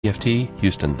EFT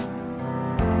Houston.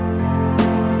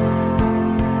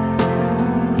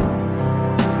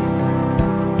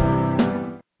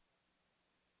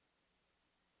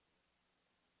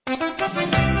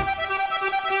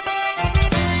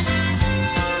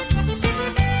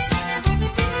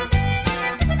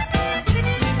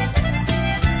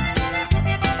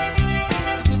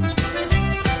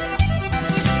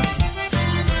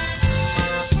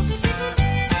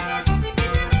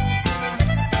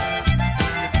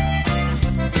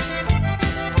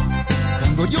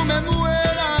 Yo me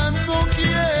muera, no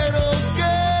quiero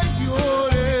que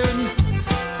lloren,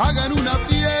 hagan una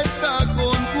fiesta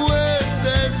con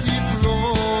cohetes y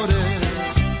flores,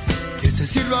 que se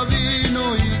sirva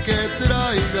vino y que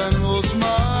traigan los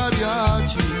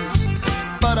mariachis,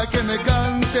 para que me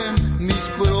canten mis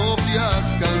propias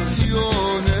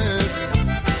canciones.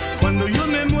 Cuando yo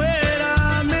me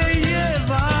muera me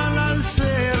llevan al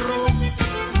cerro,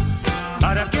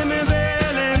 para que me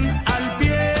velen al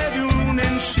pie de un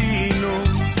encino.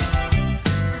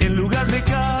 En lugar de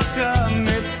caja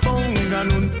me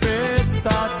pongan un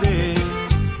petate,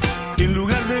 en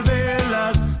lugar de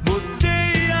velas,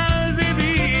 botellas de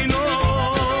vino.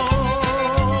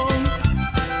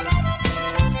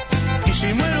 Y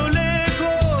si muero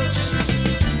lejos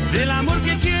del amor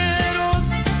que quiero,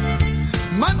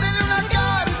 mándenle una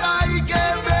carta y que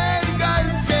venga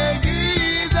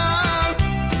enseguida,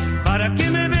 para que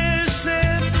me bese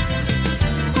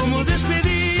como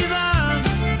despedida,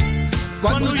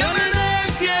 cuando ya me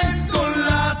dejen con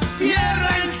la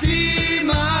tierra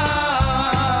encima.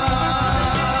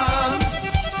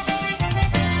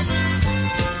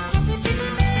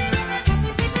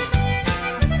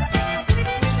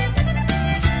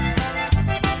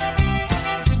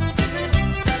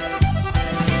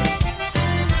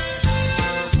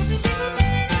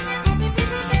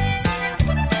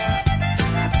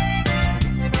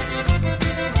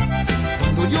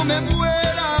 Cuando yo me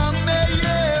muera me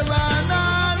llevan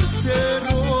al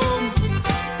cerro,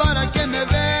 para que me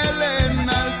velen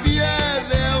al pie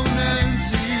de un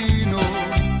encino.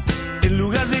 En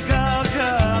lugar de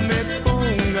caja me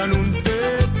pongan un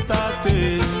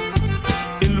petate,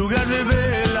 en lugar de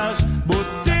velas,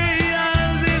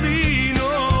 botellas de vino.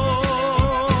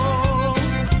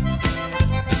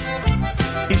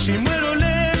 Y si muero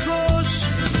lejos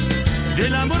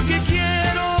del amor que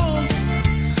quiero,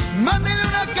 mándenle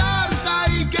una carta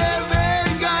y que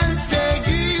venga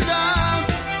enseguida,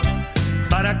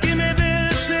 para que me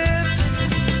bese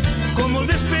como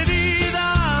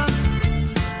despedida,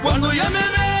 cuando ya me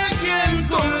dejen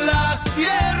con la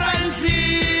tierra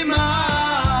encima.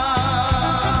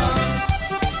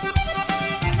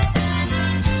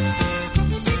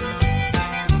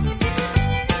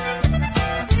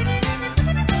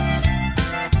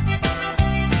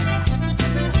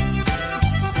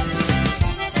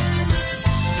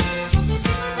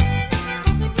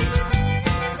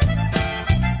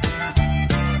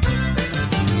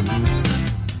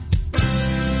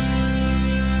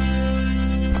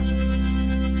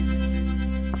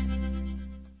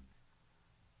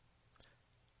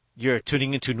 You're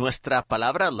tuning into Nuestra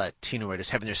Palabra, Latino Writers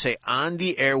having their say on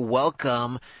the air.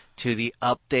 Welcome to the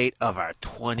update of our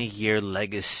 20-year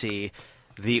legacy.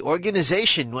 The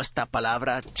organization Nuestra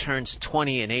Palabra turns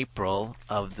 20 in April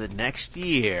of the next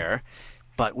year,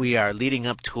 but we are leading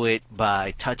up to it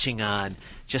by touching on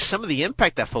just some of the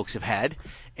impact that folks have had.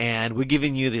 And we're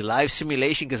giving you the live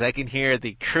simulation because I can hear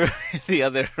the crew in the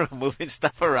other room moving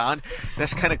stuff around.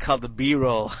 That's kind of called the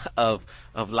B-roll of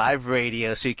live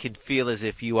radio, so you can feel as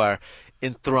if you are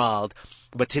enthralled.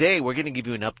 But today we're going to give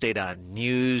you an update on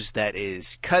news that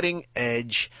is cutting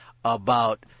edge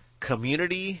about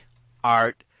community,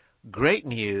 art, great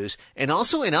news, and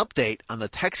also an update on the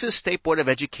Texas State Board of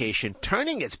Education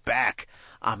turning its back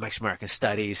on Mexican-American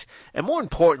studies. And more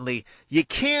importantly, you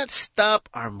can't stop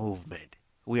our movement.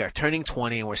 We are turning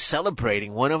 20 and we're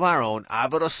celebrating one of our own,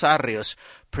 Alvaro Sarrios,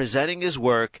 presenting his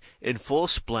work in full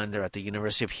splendor at the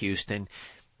University of Houston,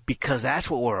 because that's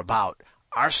what we're about.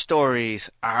 Our stories,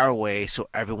 our way, so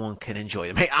everyone can enjoy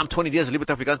them. Hey, I'm Tony Diaz, Libro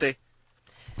Traficante.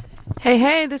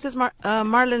 Hey, this is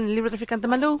Marlon, Libro Traficante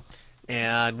Malu.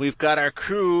 And we've got our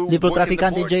crew. Libro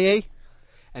Traficante J.A.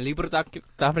 And Libro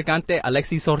Traficante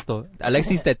Alexis Sorto.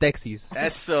 Alexis de Texas.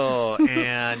 Eso.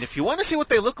 And if you want to see what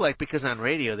they look like, because on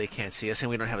radio they can't see us and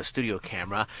we don't have a studio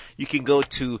camera, you can go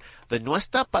to the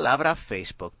Nuestra Palabra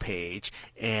Facebook page.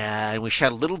 And we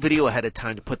shot a little video ahead of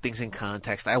time to put things in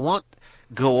context. I won't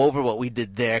go over what we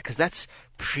did there because that's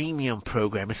premium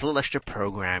program. It's a little extra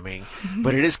programming.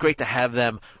 But it is great to have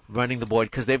them running the board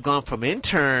because they've gone from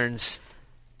interns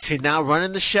to now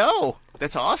running the show.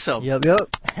 That's awesome. Yep.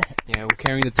 Yeah, we're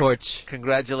carrying the torch.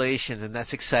 Congratulations, and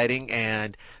that's exciting.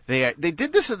 And they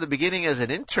did this at the beginning as an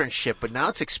internship, but now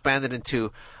it's expanded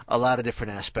into a lot of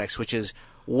different aspects, which is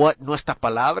what Nuestra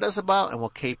Palabra is about and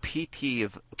what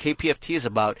KPFT is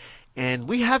about. And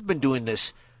we have been doing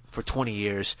this for 20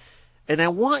 years. And I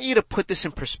want you to put this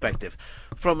in perspective.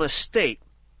 From a state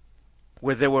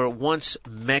where there were once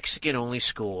Mexican-only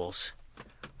schools,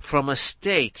 from a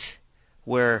state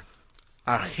where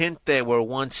our gente were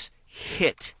once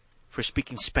hit for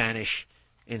speaking Spanish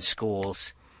in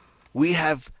schools, we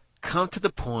have come to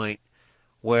the point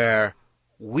where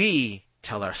we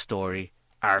tell our story,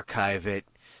 archive it.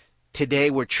 Today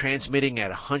we're transmitting at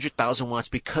 100,000 watts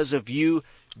because of you,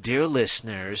 dear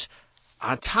listeners.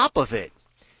 On top of it,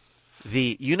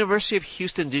 the University of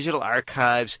Houston Digital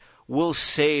Archives will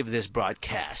save this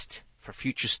broadcast for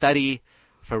future study,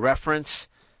 for reference.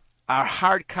 Our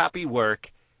hard copy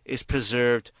work is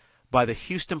preserved by the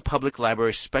Houston Public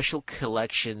Library Special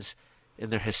Collections in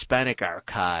their Hispanic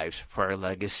archives for our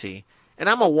legacy. And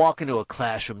I'm going to walk into a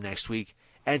classroom next week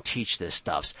and teach this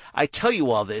stuff. I tell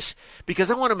you all this because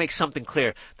I want to make something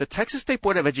clear. The Texas State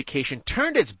Board of Education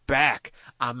turned its back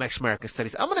on Mexican-American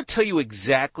studies. I'm going to tell you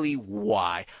exactly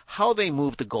why, how they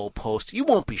moved the goalpost. You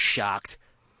won't be shocked.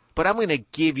 But I'm going to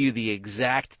give you the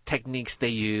exact techniques they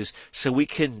use so we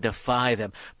can defy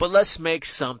them. But let's make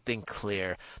something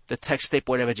clear. The Texas State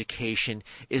Board of Education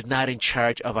is not in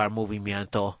charge of our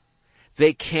movimiento.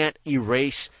 They can't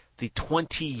erase the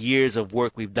 20 years of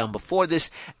work we've done before this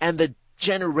and the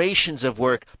generations of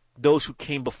work those who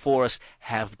came before us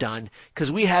have done.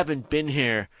 Because we haven't been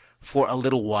here for a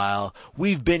little while.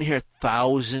 We've been here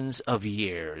thousands of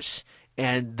years.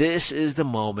 And this is the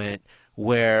moment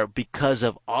where, because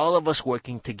of all of us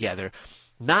working together,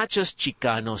 not just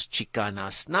Chicanos,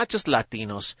 Chicanas, not just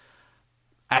Latinos,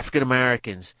 African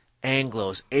Americans,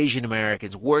 Anglos, Asian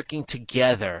Americans, working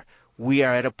together, we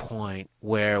are at a point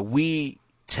where we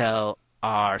tell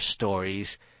our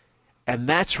stories, and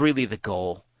that's really the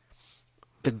goal.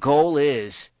 The goal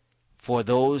is for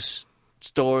those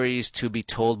stories to be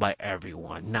told by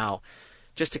everyone. Now,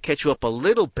 just to catch you up a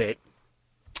little bit,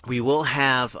 we will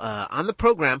have, on the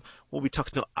program, we'll be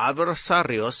talking to Alvaro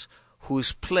Sarrios,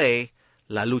 whose play,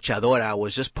 La Luchadora,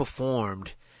 was just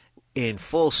performed in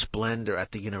full splendor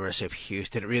at the University of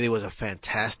Houston. It really was a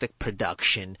fantastic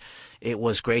production. It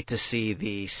was great to see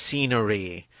the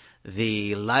scenery,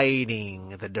 the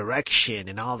lighting, the direction,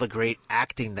 and all the great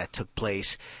acting that took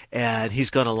place. And he's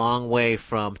gone a long way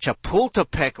from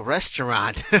Chapultepec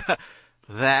Restaurant.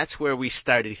 That's where we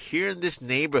started, here in this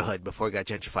neighborhood before it got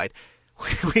gentrified.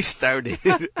 We started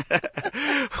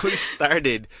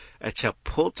at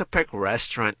Chapultepec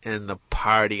Restaurant in the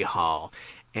Party Hall.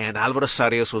 And Alvaro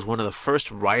Sarrios was one of the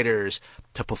first writers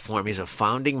to perform. He's a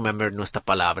founding member of Nuestra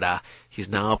Palabra. He's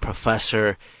now a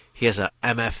professor. He has a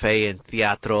MFA in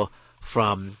Teatro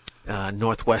from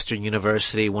Northwestern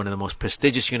University, one of the most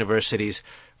prestigious universities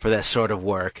for that sort of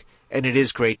work. And it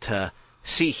is great to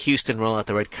see Houston roll out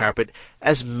the red carpet,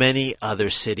 as many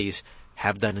other cities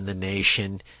have done in the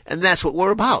nation. And that's what we're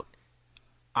about.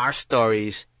 Our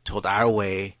stories told our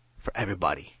way for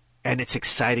everybody. And it's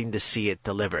exciting to see it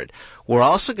delivered. We're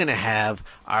also going to have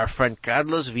our friend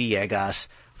Carlos Villegas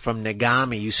from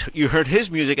Negami. You heard his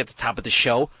music at the top of the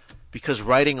show, because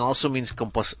writing also means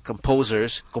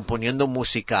composers, componiendo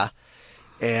música.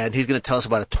 And he's going to tell us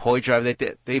about a toy drive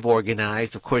that they've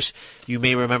organized. Of course, you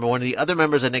may remember one of the other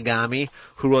members of Negami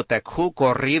who wrote that cool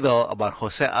corrido about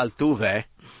Jose Altuve.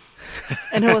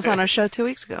 And who was on our show 2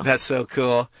 weeks ago. That's so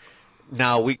cool.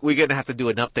 Now, we're going to have to do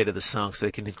an update of the song so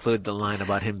they can include the line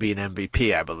about him being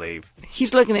MVP, I believe.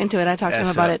 He's looking into it. I talked to him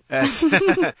about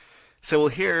it. So we'll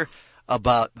hear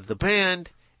about the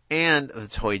band and the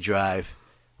toy drive.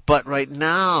 But right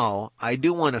now, I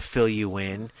do want to fill you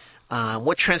in on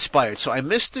what transpired. So I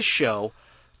missed the show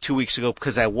 2 weeks ago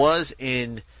because I was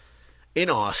in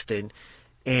Austin.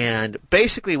 And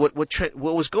basically what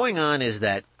was going on is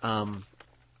that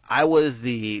I was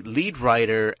the lead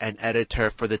writer and editor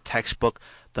for the textbook,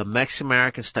 The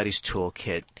Mexican-American Studies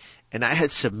Toolkit, and I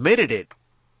had submitted it,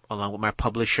 along with my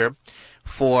publisher,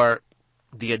 for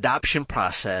the adoption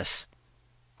process,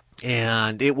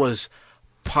 and it was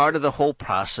part of the whole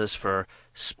process for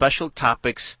special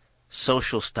topics,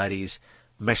 social studies,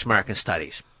 Mexican-American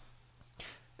studies.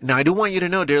 Now, I do want you to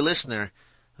know, dear listener,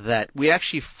 that we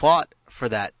actually fought for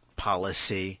that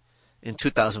policy in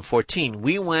 2014.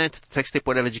 We went to the Texas State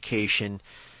Board of Education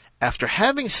after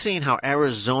having seen how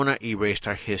Arizona erased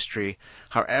our history,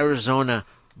 how Arizona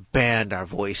banned our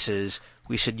voices.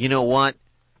 We said, you know what?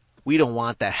 We don't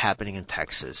want that happening in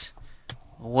Texas.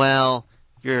 Well,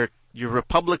 your your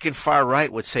Republican far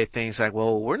right would say things like,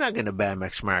 well, we're not going to ban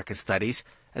Mexican-American studies.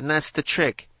 And that's the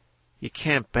trick. You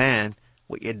can't ban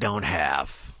what you don't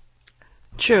have.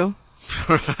 True.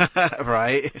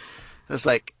 Right? It's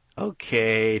like,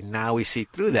 okay, now we see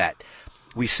through that.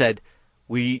 We said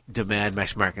we demand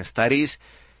Mexican-American studies.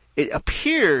 It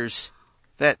appears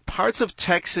that parts of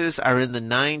Texas are in the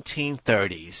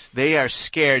 1930s. They are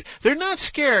scared. They're not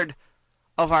scared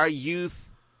of our youth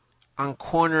on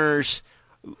corners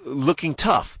looking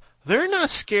tough. They're not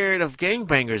scared of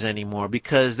gangbangers anymore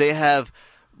because they have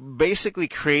basically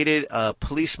created a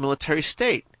police military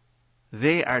state.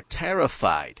 They are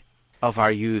terrified of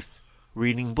our youth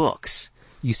reading books.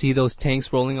 You see those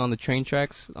tanks rolling on the train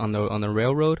tracks on the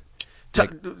railroad?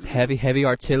 Like heavy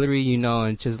artillery, you know,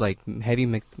 and just like heavy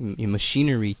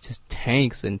machinery, just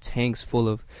tanks and tanks full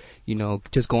of, you know,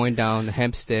 just going down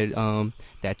Hempstead.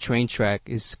 That train track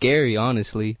is scary,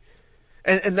 honestly.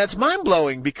 And that's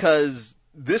mind-blowing because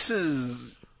this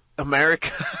is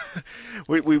America.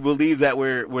 we believe that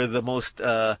we're the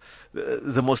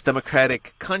most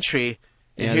democratic country,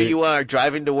 and Yeah, here you are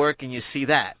driving to work and you see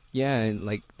that. Yeah, and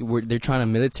like they're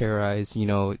trying to militarize, you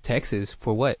know, Texas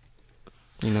for what?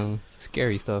 You know,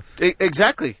 scary stuff.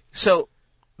 Exactly. So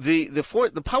the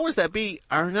powers that be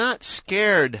are not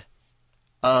scared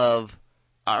of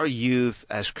our youth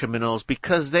as criminals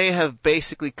because they have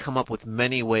basically come up with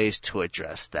many ways to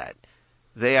address that.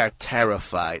 They are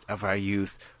terrified of our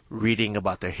youth reading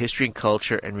about their history and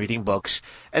culture and reading books.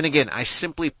 And again, I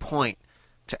simply point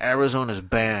to Arizona's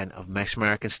ban of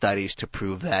Mexican-American studies to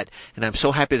prove that. And I'm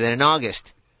so happy that in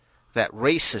August, that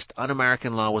racist,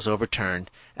 un-American law was overturned,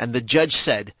 and the judge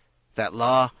said that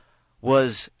law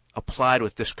was applied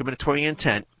with discriminatory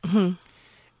intent,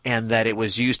 and that it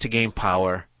was used to gain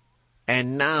power.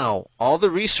 And now, all the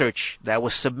research that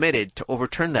was submitted to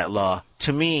overturn that law,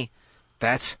 to me,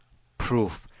 that's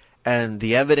proof. And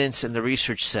the evidence and the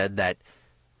research said that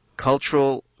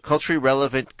culturally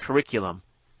relevant curriculum,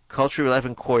 culturally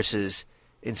relevant courses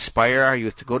inspire our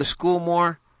youth to go to school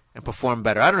more and perform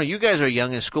better. I don't know, you guys are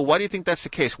young in school. Why do you think that's the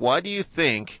case? Why do you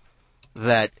think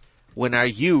that when our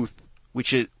youth,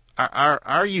 which is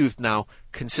our youth now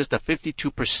consists of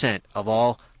 52% of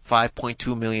all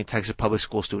 5.2 million Texas public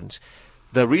school students,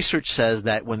 the research says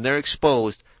that when they're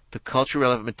exposed to culturally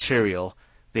relevant material,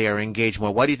 they are engaged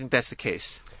more. Why do you think that's the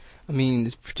case? I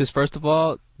mean, just first of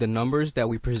all, the numbers that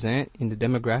we present in the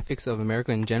demographics of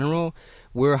America in general,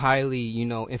 we're highly, you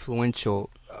know, influential.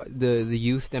 The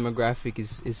youth demographic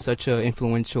is such an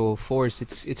influential force.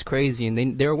 It's crazy,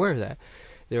 and they're aware of that.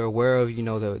 They're aware of, you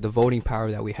know, the voting power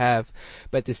that we have.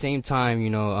 But at the same time, you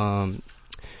know,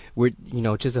 we're, you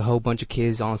know, just a whole bunch of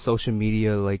kids on social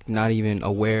media, like not even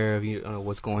aware of, you know,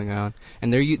 what's going on,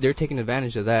 and they're taking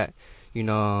advantage of that. You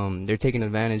know, they're taking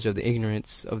advantage of the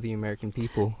ignorance of the American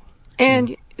people.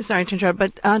 And sorry to interrupt,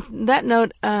 but on that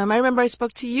note, I remember I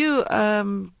spoke to you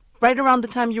right around the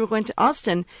time you were going to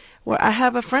Austin, where I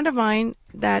have a friend of mine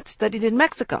that studied in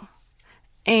Mexico,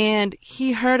 and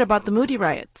he heard about the Moody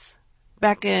riots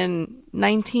back in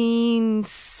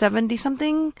 1970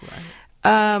 something.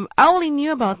 Right. I only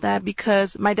knew about that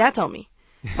because my dad told me.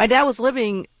 My dad was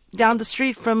living down the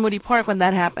street from Moody Park when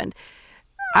that happened.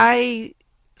 I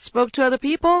spoke to other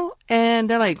people, and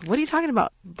they're like, "What are you talking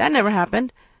about? That never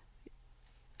happened."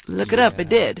 Look it up. It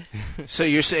did. So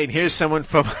you're saying here's someone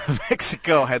from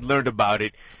Mexico had learned about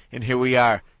it, and here we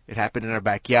are. It happened in our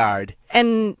backyard.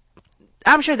 And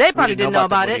I'm sure they probably didn't know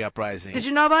about the it. Moody Uprising. Did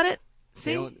you know about it?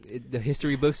 See? The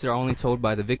history books are only told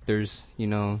by the victors, you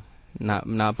know,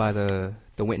 not by the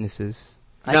witnesses.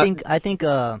 I think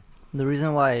the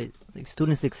reason why like,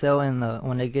 students excel in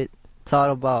when they get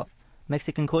taught about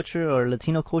Mexican culture or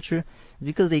Latino culture is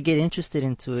because they get interested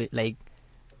into it. Like,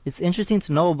 it's interesting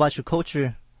to know about your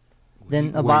culture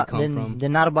than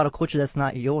not about a culture that's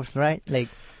not yours, right? Like,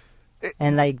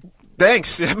 and like.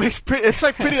 Thanks. It's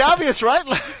like pretty obvious, right?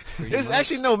 There's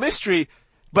actually no mystery.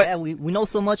 But yeah, we know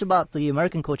so much about the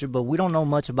American culture, but we don't know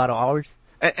much about ours.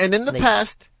 And in the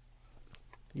past.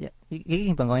 Yeah, you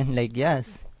keep on going. Like,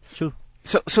 yes, it's true.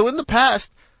 So in the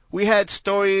past, we had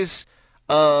stories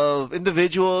of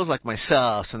individuals like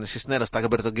myself and the Cisneros,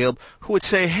 Tagoberto Gilb, who would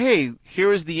say, hey,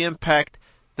 here is the impact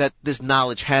that this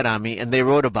knowledge had on me, and they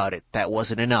wrote about it. That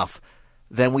wasn't enough.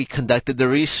 Then we conducted the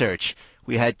research.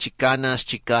 We had Chicanas,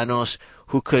 Chicanos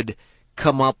who could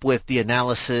come up with the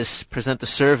analysis, present the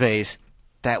surveys.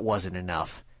 That wasn't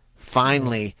enough.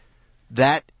 Finally,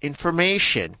 that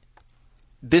information,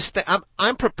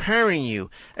 I'm preparing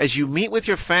you as you meet with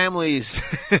your families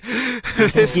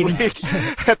this week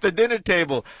at the dinner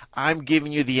table. I'm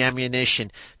giving you the ammunition.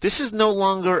 This is no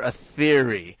longer a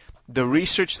theory. The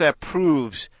research that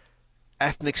proves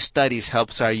ethnic studies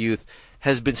helps our youth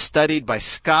has been studied by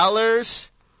scholars,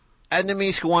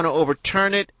 enemies who want to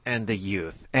overturn it, and the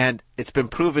youth. And it's been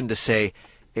proven to say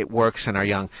it works in our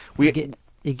young.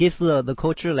 It gives the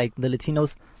culture, like the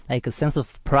Latinos, like a sense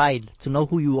of pride to know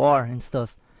who you are and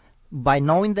stuff. By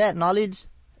knowing that knowledge,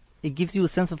 it gives you a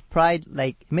sense of pride.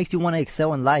 Like, it makes you want to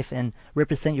excel in life and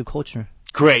represent your culture.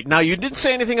 Great. Now, you didn't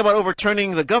say anything about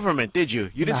overturning the government, did you?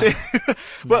 You didn't say.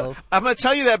 Well, No. I'm going to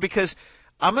tell you that because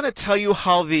I'm going to tell you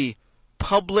how the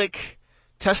public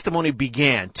testimony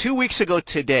began 2 weeks ago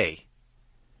today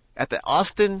at the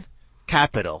Austin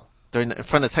Capitol, in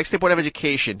front of the Texas State Board of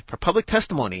Education for public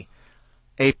testimony.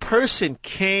 A person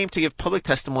came to give public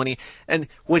testimony, and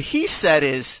what he said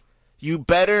is, you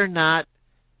better not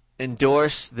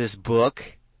endorse this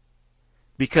book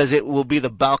because it will be the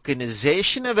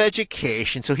balkanization of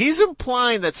education. So he's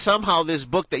implying that somehow this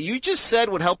book that you just said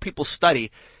would help people study,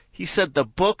 he said the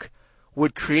book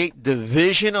would create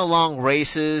division along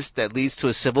races that leads to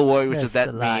a civil war, which is That's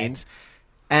that a lie. means.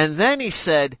 And then he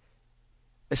said,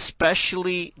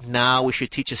 especially now we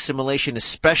should teach assimilation,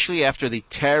 especially after the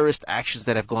terrorist actions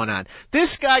that have gone on.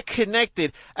 This guy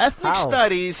connected ethnic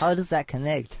studies. How does that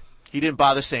connect? He didn't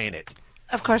bother saying it.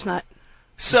 Of course not.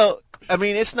 So, I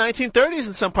mean, it's 1930s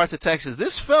in some parts of Texas.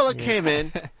 This fella came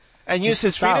in and used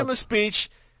his freedom of speech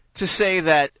to say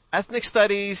that ethnic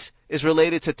studies is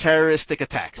related to terroristic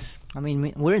attacks. I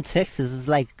mean, we're in Texas.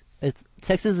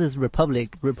 Texas is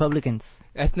Republicans.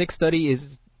 Ethnic study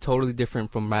is totally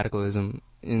different from radicalism.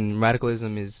 And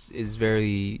radicalism is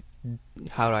very,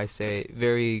 how do I say it,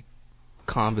 very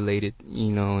convoluted,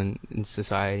 in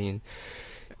society. And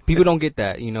people don't get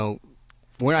that,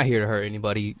 We're not here to hurt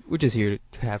anybody. We're just here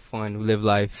to have fun, live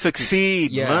life.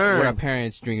 Succeed, Yeah, learn. what our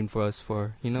parents dreamed for us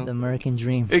for, The American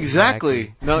dream.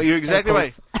 Exactly. No, you're exactly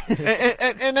right. Hey,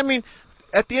 and I mean,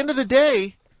 at the end of the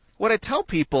day, what I tell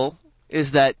people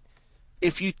is that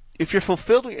if you're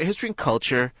fulfilled with your history and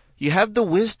culture, you have the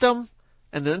wisdom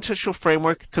and the intellectual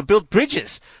framework to build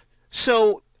bridges.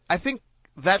 So I think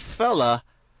that fella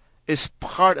is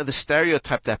part of the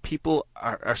stereotype that people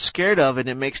are scared of, and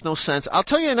it makes no sense. I'll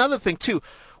tell you another thing, too.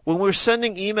 When we're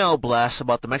sending email blasts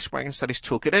about the Mexican Studies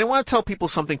Toolkit, and I want to tell people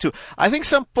something, too. I think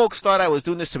some folks thought I was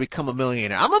doing this to become a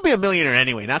millionaire. I'm going to be a millionaire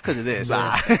anyway, not because of this.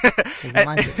 Don't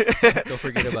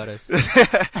forget about us.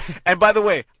 And by the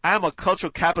way, I'm a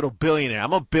cultural capital billionaire.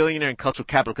 I'm a billionaire in cultural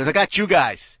capital because I got you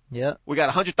guys. Yeah. We got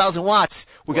 100,000 watts.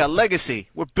 We got legacy.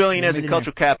 We're billionaires in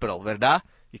cultural capital, ¿verdad?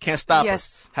 You can't stop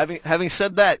Yes. us. Having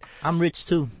said that, I'm rich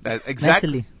too.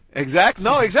 exactly. Mentally.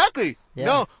 No, exactly. Yeah.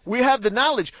 No, we have the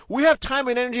knowledge. We have time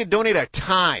and energy to donate our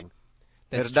time.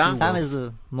 That's ¿Verdad? true. Time is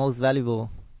the most valuable.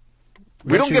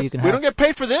 We don't luxury you can have. get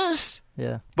paid for this,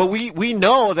 Yeah. but we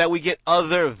know that we get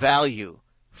other value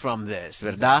from this,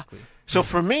 ¿verdad? Exactly. So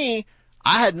for me,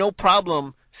 I had no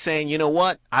problem saying, you know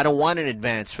what? I don't want an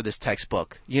advance for this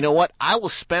textbook. You know what? I will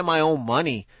spend my own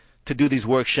money to do these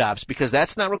workshops because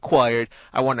that's not required.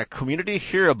 I want our community to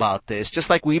hear about this, just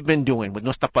like we've been doing with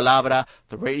Nuestra Palabra,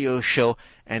 the radio show,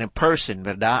 and in person,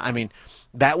 ¿verdad? I mean,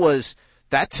 that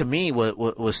to me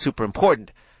was super important.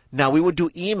 Now, we would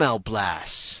do email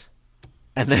blasts.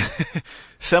 And then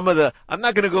I'm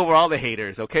not going to go over all the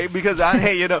haters, okay? Because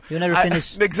You'll never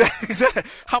finish. Exactly.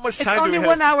 How much It's time do only we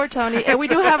have? 1 hour, Tony, and we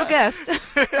do have a guest.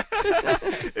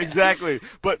 Exactly.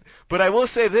 But I will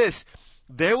say this.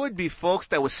 There would be folks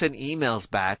that would send emails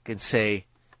back and say,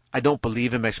 I don't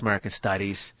believe in Mexican American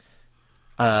studies.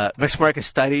 Mexican American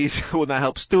studies will not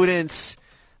help students.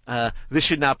 This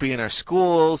should not be in our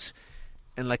schools.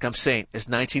 And like I'm saying, it's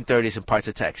 1930s in parts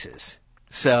of Texas.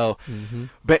 So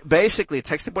basically,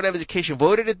 Texas Board of Education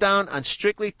voted it down on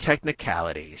strictly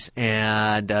technicalities.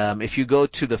 And if you go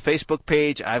to the Facebook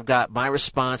page, I've got my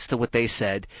response to what they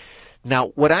said. Now,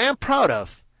 what I am proud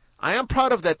of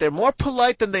that they're more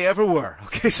polite than they ever were.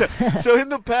 Okay, so in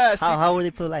the past, How were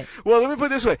they polite? well, let me put it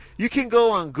this way: you can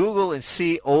go on Google and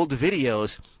see old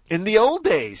videos. In the old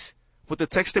days, what the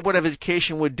Texas State Board of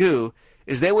Education would do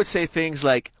is they would say things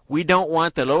like, "We don't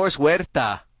want Dolores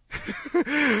Huerta."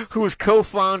 Who was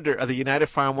co-founder of the United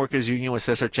Farm Workers Union with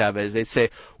Cesar Chavez. They'd say,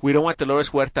 we don't want Dolores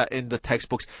Huerta in the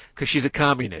textbooks because she's a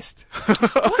communist.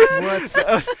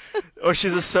 What? Or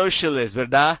she's a socialist,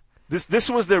 ¿verdad? This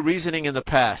was their reasoning in the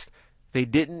past. They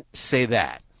didn't say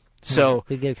that. So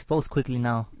They get exposed quickly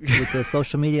now with the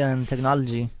social media and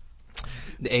technology.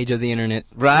 The age of the internet.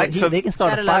 right? So They can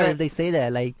start Gotta a love fire it. if they say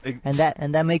that, like, Ex-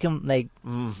 and that make them like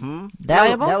mm-hmm.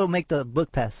 Liable? that will make the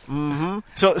book pass. Mm-hmm.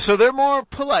 So they're more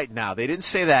polite now. They didn't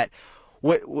say that.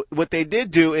 What they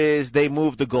did do is they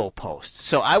moved the goalpost.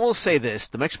 So I will say this: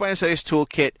 the Mexican Studies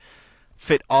Toolkit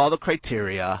fit all the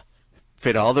criteria,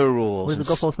 fit all the rules. Where's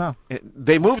the goalpost now?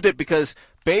 They moved it because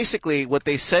basically what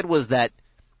they said was that.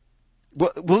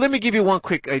 Well, let me give you one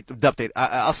quick update.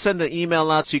 I'll send the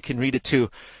email out so you can read it too.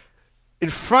 In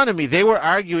front of me, they were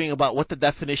arguing about what the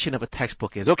definition of a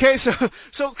textbook is. Okay, so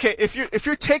okay, if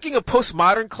you're taking a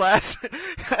postmodern class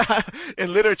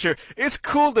in literature, it's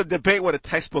cool to debate what a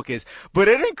textbook is, but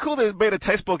it ain't cool to debate a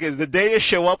textbook is the day you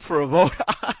show up for a vote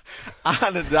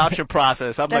on the adoption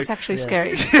process. That's actually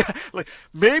scary. Like,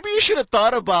 maybe you should have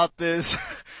thought about this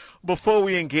before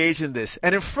we engage in this.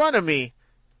 And in front of me,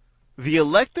 the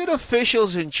elected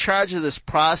officials in charge of this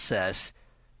process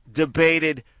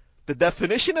debated the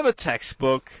definition of a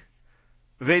textbook,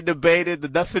 they debated the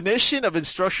definition of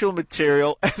instructional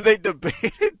material, and they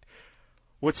debated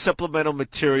what supplemental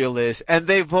material is, and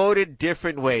they voted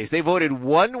different ways. They voted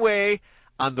one way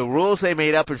on the rules they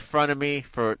made up in front of me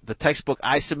for the textbook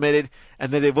I submitted,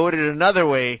 and then they voted another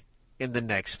way in the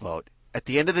next vote. At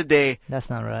the end of the day, That's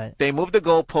not right. they move the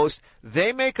goalpost,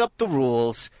 they make up the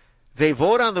rules, they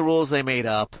vote on the rules they made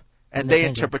up, and they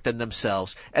change interpret them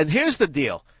themselves. And here's the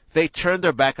deal. They turned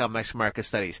their back on Mexican American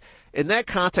Studies. In that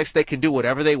context, they can do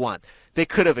whatever they want. They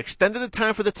could have extended the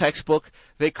time for the textbook.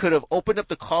 They could have opened up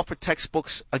the call for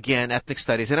textbooks again, ethnic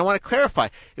studies. And I want to clarify,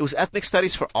 it was ethnic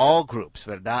studies for all groups,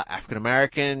 ¿verdad? African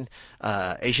American,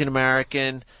 Asian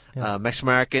American, Mexican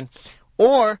American.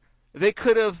 Or they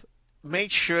could have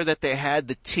made sure that they had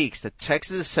the TEKS, the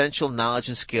Texas Essential Knowledge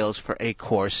and Skills for a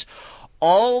course.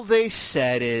 All they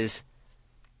said is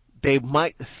they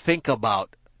might think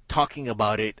about talking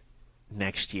about it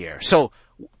next year. So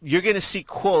you're going to see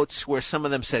quotes where some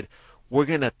of them said, we're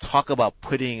going to talk about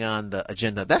putting on the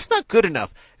agenda. That's not good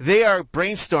enough. They are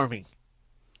brainstorming.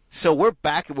 So we're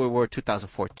back at where we were in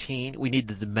 2014. We need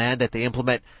to demand that they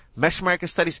implement Mexican American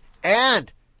Studies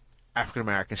and African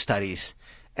American Studies.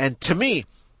 And to me,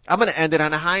 I'm going to end it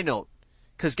on a high note.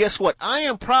 Because guess what? I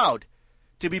am proud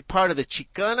to be part of the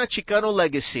Chicano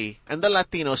legacy and the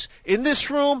Latinos in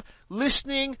this room,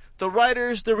 listening, the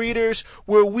writers, the readers,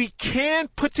 where we can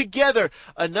put together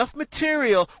enough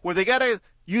material where they got to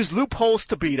use loopholes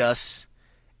to beat us,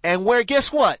 and where,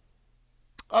 guess what?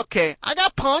 Okay, I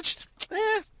got punched.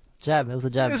 Jab. It was a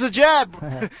jab. It's a jab.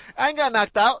 I ain't got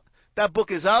knocked out. That book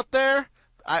is out there.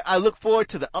 I look forward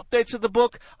to the updates of the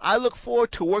book. I look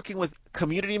forward to working with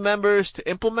community members to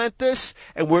implement this,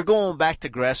 and we're going back to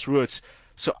grassroots.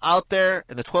 So out there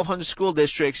in the 1,200 school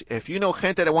districts, if you know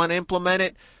gente that want to implement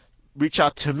it, reach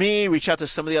out to me, reach out to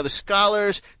some of the other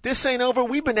scholars. This ain't over.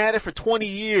 We've been at it for 20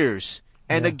 years.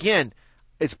 And again,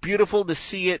 it's beautiful to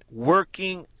see it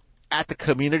working at the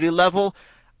community level.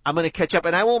 I'm going to catch up,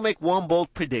 and I will make one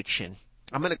bold prediction.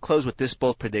 I'm going to close with this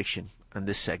bold prediction on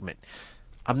this segment.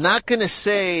 I'm not going to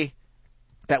say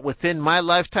that within my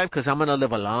lifetime, because I'm going to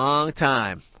live a long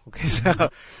time. Okay,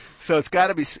 so it's going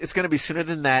to be sooner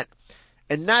than that.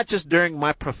 And not just during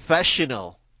my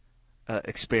professional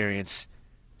experience.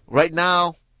 Right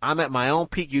now, I'm at my own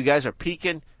peak. You guys are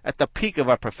peaking. At the peak of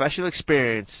our professional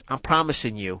experience, I'm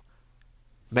promising you,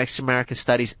 Mexican American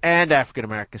Studies and African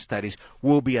American Studies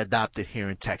will be adopted here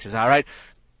in Texas. All right?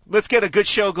 Let's get a good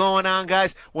show going on,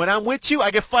 guys. When I'm with you,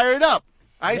 I get fired up.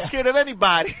 I ain't scared of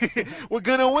anybody. We're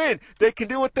going to win. They can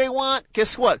do what they want.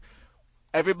 Guess what?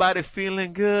 Everybody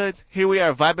feeling good. Here we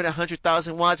are, vibing at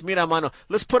 100,000 watts. Mira, mano.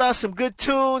 Let's put out some good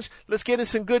tunes. Let's get in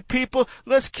some good people.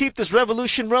 Let's keep this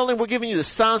revolution rolling. We're giving you the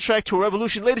soundtrack to a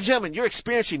revolution. Ladies and gentlemen, you're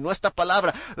experiencing Nuestra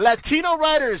Palabra. Latino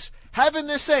writers having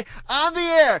their say on the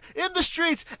air, in the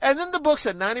streets, and in the books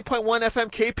at 90.1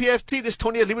 FM KPFT. This is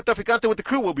Tony El Libre Traficante with the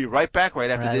crew. We'll be right back right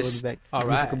after this. We'll be back. All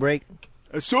right. Musical break.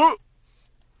 So,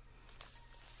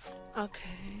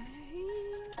 Okay.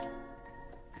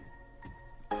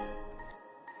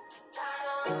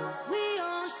 We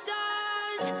are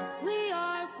stars, we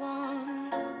are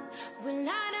one. We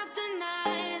light up the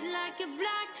night like a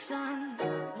black sun.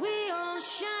 We all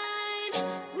shine,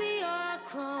 we are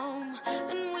chrome,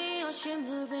 and we all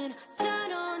shimmering.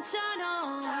 Turn on, turn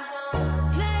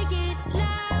on. Play it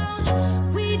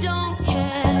loud, we don't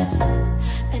care.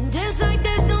 And dance like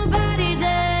there's nobody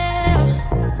there.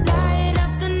 Light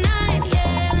up the night,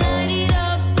 yeah.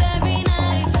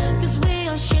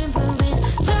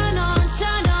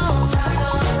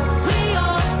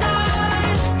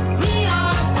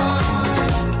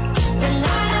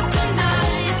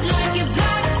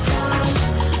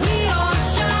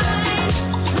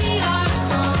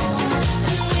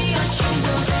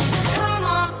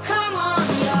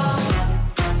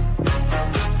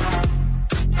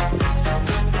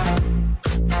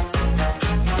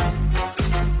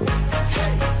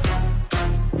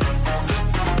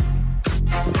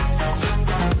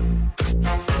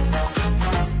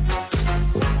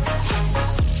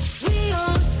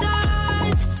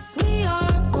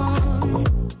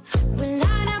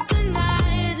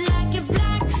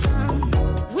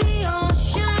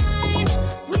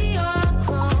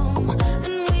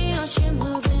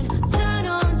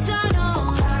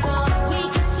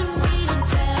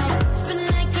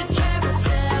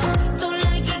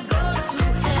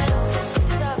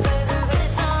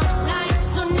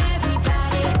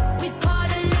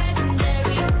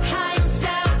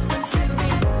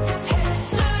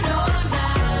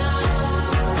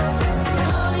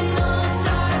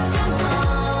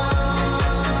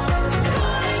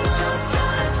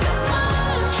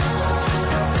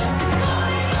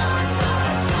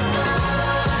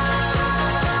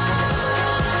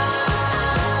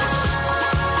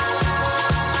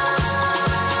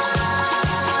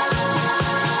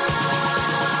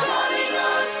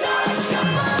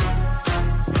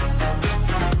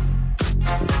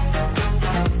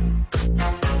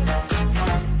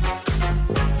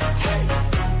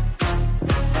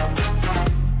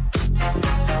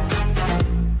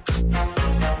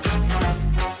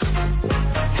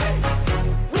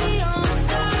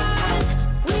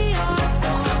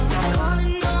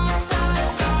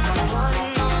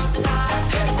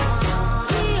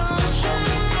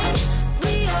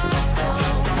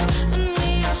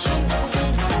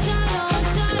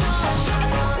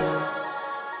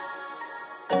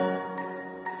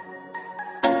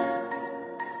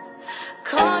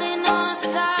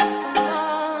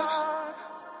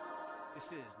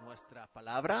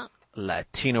 Palabra,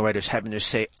 Latino writers having their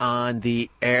say on the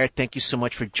air. Thank you so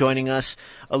much for joining us.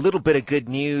 A little bit of good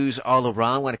news all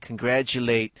around. I want to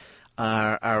congratulate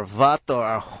our vato,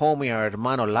 our homie, our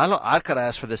hermano Lalo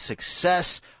Alcaraz for the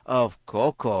success of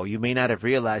Coco. You may not have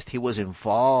realized he was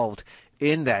involved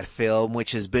in that film,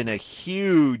 which has been a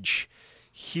huge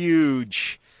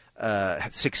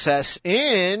success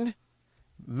in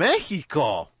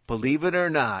Mexico. Believe it or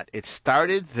not, it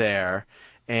started there,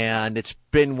 and it's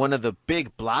been one of the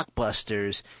big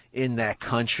blockbusters in that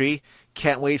country.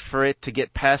 Can't wait for it to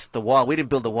get past the wall. We didn't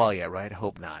build the wall yet, right? I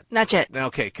hope not. Not yet.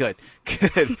 Okay, good.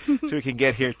 Good. So we can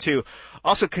get here, too.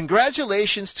 Also,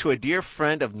 congratulations to a dear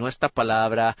friend of Nuestra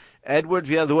Palabra, Edward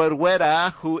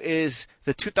Villaduera, who is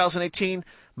the 2018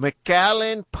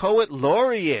 Macallan Poet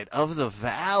Laureate of the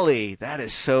Valley. That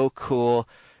is so cool.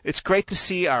 It's great to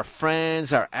see our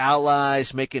friends, our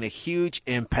allies making a huge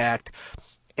impact.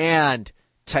 And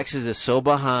Texas is so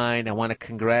behind. I want to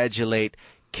congratulate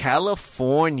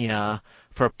California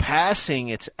for passing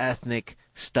its ethnic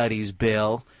studies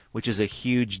bill, which is a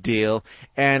huge deal.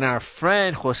 And our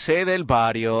friend Jose del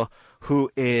Barrio,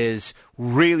 who is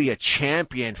really a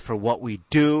champion for what we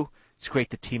do. It's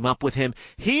great to team up with him.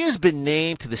 He has been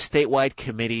named to the statewide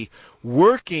committee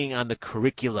working on the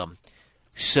curriculum.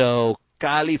 So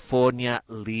California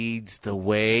leads the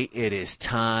way. It is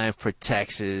time for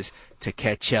Texas to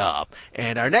catch up.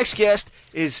 And our next guest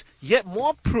is yet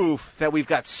more proof that we've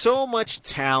got so much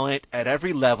talent at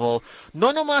every level,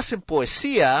 no nomás en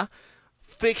poesía,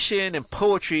 fiction and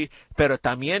poetry, pero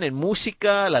también en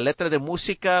música, la letra de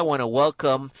música. I want to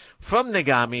welcome from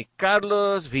Negami,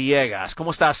 Carlos Villegas.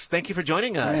 ¿Cómo estás? Thank you for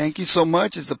joining us. Thank you so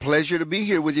much. It's a pleasure to be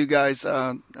here with you guys.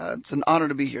 It's an honor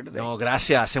to be here today. No,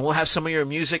 gracias. And we'll have some of your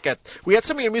music we had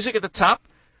some of your music at the top.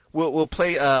 We'll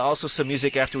play also some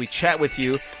music after we chat with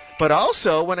you. But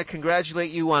also want to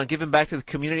congratulate you on giving back to the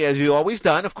community as you've always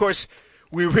done. Of course,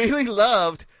 we really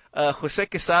loved Jose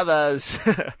Quesada's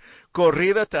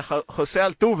corrido to Jose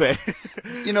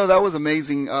Altuve. You know, that was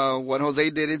amazing what Jose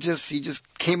did. He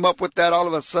just came up with that all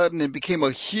of a sudden. It became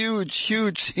a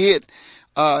huge hit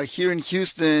here in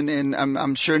Houston, and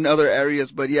I'm sure in other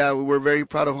areas. But yeah, we're very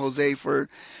proud of Jose for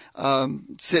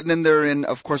sitting in there and,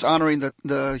 of course, honoring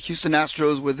the Houston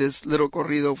Astros with this little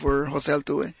corrido for Jose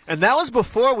Altuve. And that was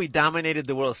before we dominated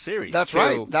the World Series. That's too.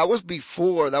 right. That was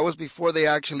before they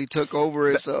actually took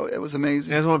over. So it was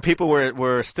amazing. That's when people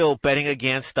were still betting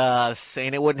against us,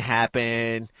 saying it wouldn't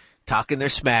happen, talking their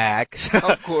smack.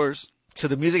 Of course. So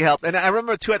the music helped. And I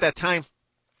remember, too, at that time,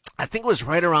 I think it was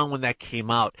right around when that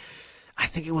came out. I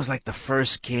think it was like the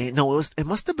first game. No, it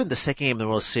must have been the second game of the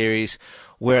World Series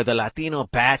where the Latino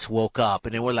bats woke up,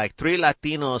 and there were like 3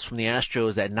 Latinos from the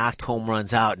Astros that knocked home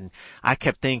runs out. And I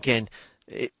kept thinking,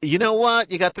 you know what?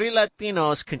 You got 3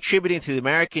 Latinos contributing to the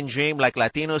American dream like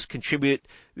Latinos contribute.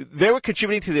 They were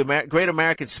contributing to the great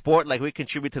American sport like we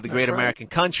contribute to the great American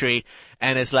country.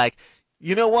 And it's like,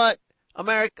 you know what?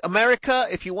 America,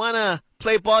 if you want to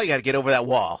play ball, you got to get over that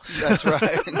wall. That's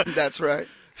right. That's right.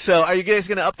 So are you guys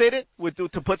going to update it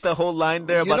to put the whole line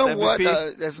there about the MVP? You know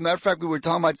what? As a matter of fact, we were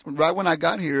talking about right when I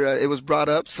got here, it was brought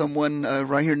up. Someone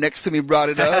right here next to me brought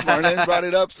it up. Marlene brought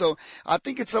it up. So I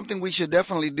think it's something we should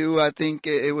definitely do. I think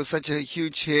it was such a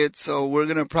huge hit. So we're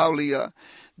going to probably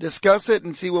discuss it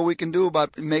and see what we can do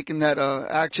about making that,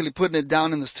 actually putting it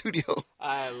down in the studio.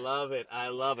 I love it. I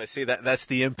love it. See, that's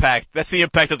the impact. That's the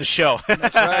impact of the show.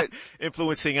 That's right.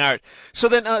 Influencing art. So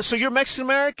then, so you're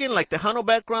Mexican-American, like Tejano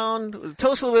background.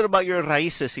 Tell us a little bit about your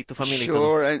raíces y tu familia.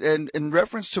 Sure. And in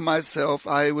reference to myself,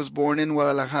 I was born in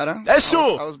Guadalajara.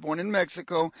 Eso! I was born in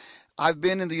Mexico. I've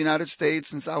been in the United States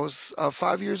since I was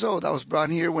 5 years old. I was brought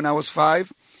here when I was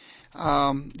 5.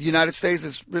 The United States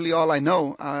is really all I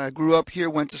know. I grew up here,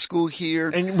 went to school here.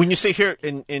 And when you say here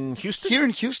in Houston? Here in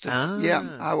Houston,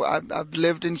 yeah. I've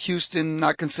lived in Houston.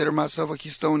 I consider myself a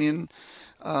Houstonian,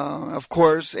 of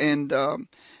course, and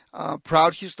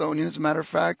proud Houstonian, as a matter of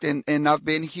fact. And I've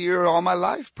been here all my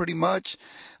life, pretty much.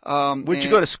 Where'd you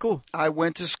go to school? I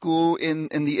went to school in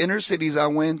the inner cities. I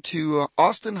went to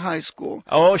Austin High School.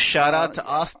 Oh, shout out to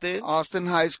Austin. Austin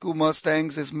High School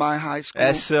Mustangs is my high school.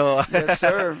 Eso. Yes,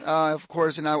 sir. Of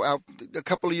course, and a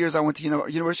couple of years I went to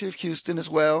University of Houston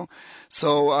as well.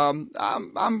 So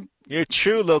You're a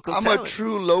true local talent. I'm a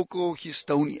true local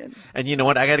Houstonian. And you know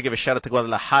what? I got to give a shout out to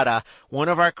Guadalajara. One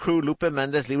of our crew, Lupe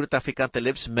Mendez, Libro Traficante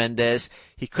Lips Mendez,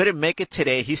 he couldn't make it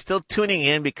today. He's still tuning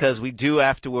in because we do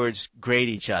afterwards grade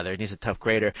each other, and he's a tough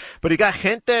grader. But he got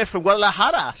gente from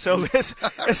Guadalajara, so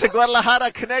it's a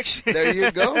Guadalajara connection. There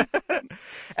you go.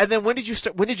 And then when did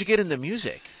you get into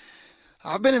music?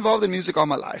 I've been involved in music all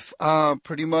my life.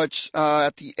 Pretty much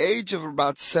at the age of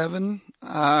about 7,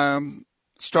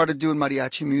 started doing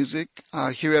mariachi music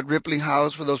here at Rippling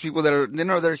House. For those people that are,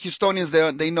 they're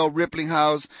Houstonians, they know Rippling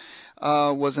House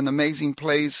was an amazing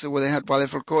place where they had ballet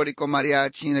folklorico,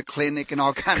 mariachi, and a clinic and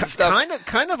all kinds of stuff.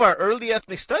 Kind of our early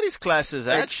ethnic studies classes,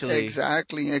 actually.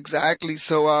 Exactly.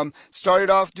 So started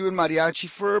off doing mariachi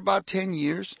for about 10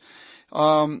 years.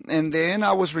 And then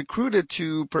I was recruited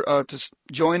to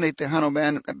join a Tejano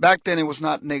band. Back then it was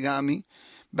not Negami.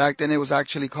 Back then it was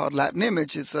actually called Latin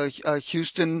Image. It's a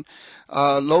Houston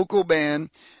local band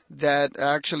that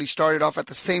actually started off at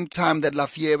the same time that La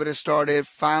Fiebre started,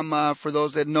 Fama, for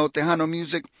those that know Tejano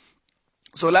music.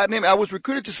 So Latin Image, I was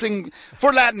recruited to sing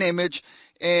for Latin Image,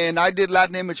 and I did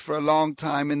Latin Image for a long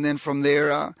time. And then from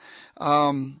there,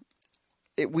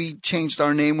 we changed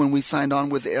our name when we signed on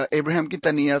with Abraham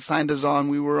Quintanilla, signed us on.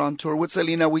 We were on tour with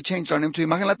Selena. We changed our name to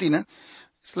Imagen Latina.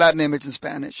 It's Latin Image in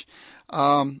Spanish.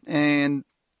 And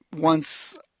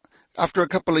once, after a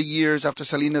couple of years, after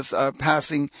Selena's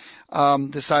passing,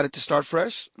 decided to start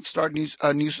fresh, start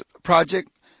a new project.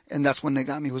 And that's when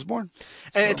Negami was born.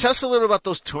 And tell us a little about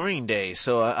those touring days.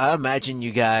 So I imagine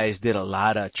you guys did a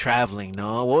lot of traveling,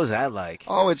 no? What was that like?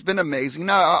 Oh, it's been amazing.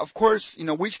 Now, of course,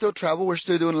 we still travel. We're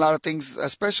still doing a lot of things,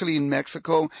 especially in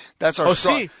Mexico. That's our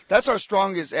that's our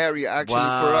strongest area, actually,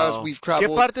 for us. We've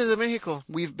traveled. ¿Qué partes de México?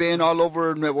 We've been all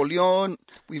over Nuevo León.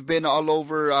 We've been all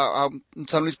over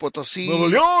San Luis Potosí, Nuevo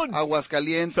León,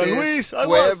 Aguascalientes, San Luis,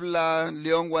 Puebla,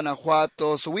 León,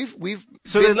 Guanajuato. So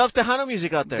they love Tejano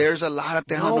music out there. There's a lot of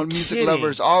Tejano music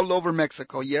lovers all over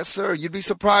Mexico. Yes, sir. You'd be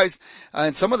surprised.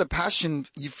 And some of the passion,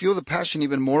 you feel the passion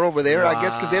even more over there, I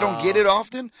guess, because they don't get it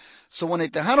often. So when a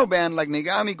Tejano band like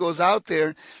Negami goes out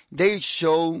there, they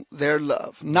show their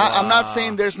love. I'm not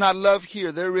saying there's not love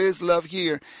here. There is love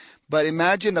here. But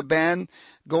imagine a band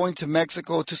going to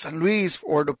Mexico, to San Luis,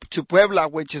 or to Puebla,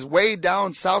 which is way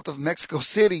down south of Mexico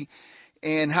City,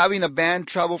 and having a band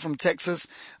travel from Texas,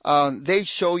 they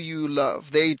show you love.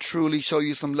 They truly show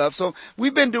you some love. So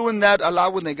we've been doing that a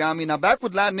lot with Negami. Now, back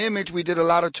with Latin Image, we did a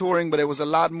lot of touring, but it was a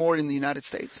lot more in the United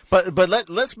States. But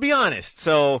let's be honest.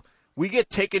 So we get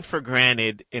taken for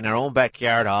granted in our own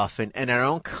backyard often, in our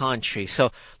own country.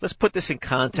 So let's put this in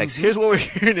context. Here's what we're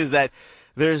hearing is that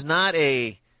there's not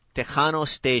a Tejano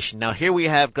station. Now, here we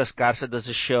have Gus Garza does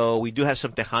a show. We do have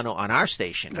some Tejano on our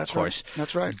station, of course.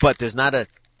 That's right. But there's not a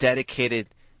dedicated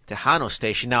Tejano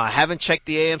station. Now, I haven't checked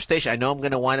the AM station. I know I'm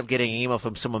going to wind up getting an email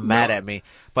from someone mad at me,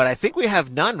 but I think we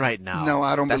have none right now. No,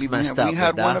 I don't believe we have. We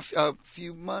had one a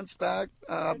few months back,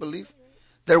 I believe.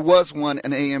 There was one,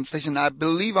 an AM station. I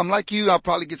believe, I'm like you, I'll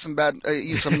probably get some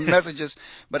some messages,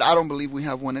 but I don't believe we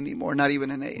have one anymore, not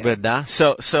even an AM. ¿Verdad?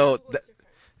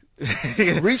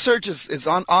 Research is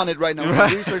on it right now.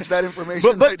 Right. Research that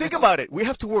information. But think about it. We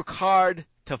have to work hard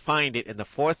to find it in the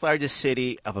fourth largest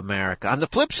city of America. On the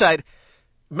flip side,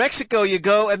 Mexico, you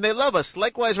go and they love us.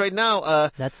 Likewise, right now,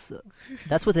 that's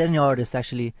with any artist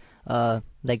actually.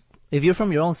 Like if you're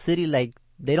from your own city, like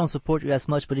they don't support you as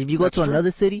much. But if you go to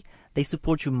another city, they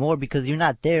support you more because you're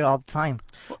not there all the time.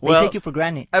 They take you for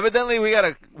granted. Evidently, we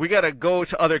gotta go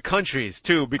to other countries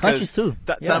too because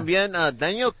también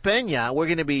Daniel Peña, we're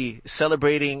going to be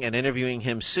celebrating and interviewing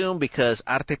him soon because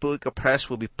Arte Público Press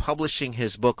will be publishing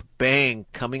his book Bang,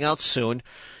 coming out soon.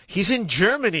 He's in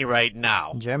Germany right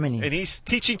now. And he's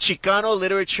teaching Chicano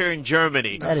literature in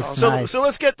Germany. That is nice. So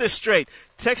let's get this straight.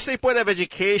 Texas State Board of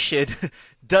Education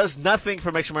does nothing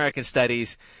for Mexican American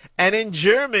studies, and in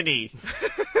Germany.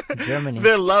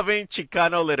 They're loving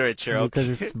Chicano literature.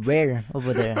 Because it's rare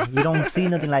over there. You don't see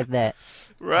nothing like that.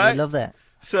 Right? I love that.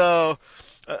 So,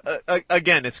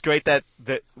 again, it's great that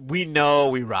we know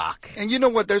we rock. And you know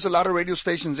what? There's a lot of radio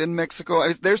stations in Mexico.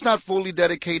 There's not fully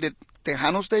dedicated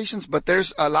Tejano stations, but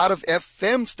there's a lot of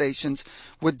FM stations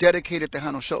with dedicated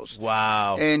Tejano shows.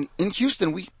 Wow. And in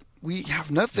Houston, we have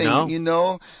nothing,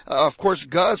 Of course,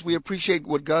 Gus, we appreciate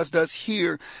what Gus does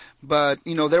here. But,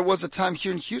 there was a time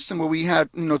here in Houston where we had,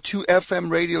 2 FM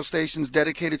radio stations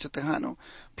dedicated to Tejano,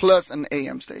 plus an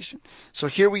AM station. So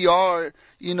here we are,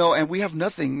 and we have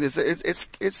nothing. It's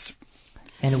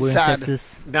and we're sad. in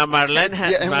Texas. Now, Marlene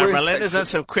has done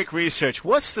some quick research.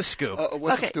 What's the scoop?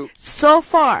 What's the scoop? So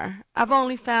far, I've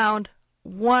only found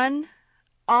one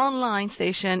online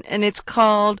station, and it's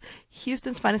called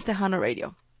Houston's Finest Tejano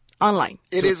Radio. Online.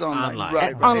 It is online.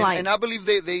 Right. Online. And I believe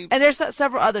they and there's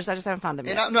several others. I just haven't found them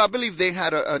yet. I believe they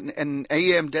had an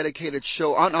AM dedicated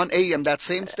show on AM, that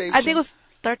same station. I think it was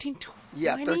 1320.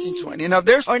 Yeah, 1320. Now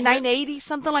there's or 980,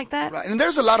 something like that. Right, and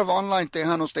there's a lot of online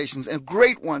Tejano stations and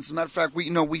great ones. As a matter of fact,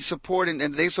 we support and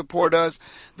they support us.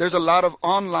 There's a lot of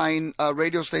online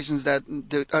radio stations that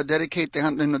dedicate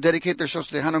their shows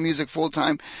to Tejano music full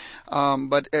time.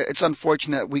 But it's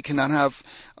unfortunate we cannot have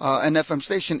an FM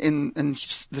station in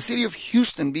the city of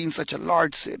Houston, being such a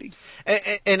large city.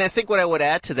 And I think what I would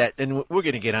add to that, and we're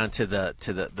going to get on to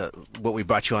the what we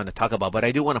brought you on to talk about, but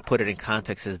I do want to put it in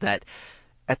context, is that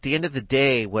at the end of the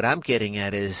day, what I'm getting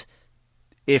at is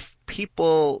if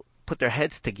people put their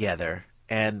heads together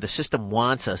and the system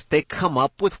wants us, they come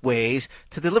up with ways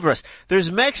to deliver us. There's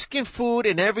Mexican food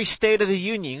in every state of the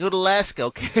union. You go to Alaska,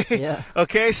 okay? Yeah.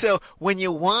 Okay, so when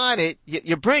you want it,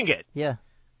 you bring it. Yeah.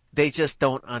 They just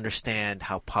don't understand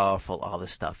how powerful all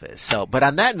this stuff is. So, but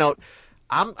on that note,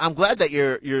 I'm glad that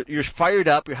you're fired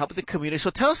up. You're helping the community. So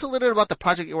tell us a little bit about the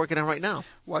project you're working on right now.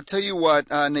 Well, I'll tell you what,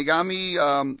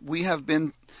 Negami, we have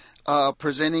been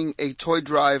presenting a toy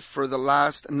drive for the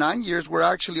last 9 years. We're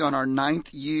actually on our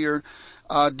 9th year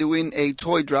doing a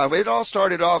toy drive. It all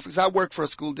started off because I work for a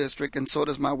school district, and so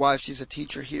does my wife. She's a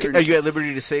teacher here. Are you at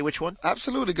liberty to say which one?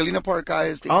 Absolutely. Galena Park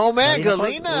ISD. Oh, man,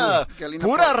 Galena Galena.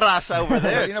 Pura raza over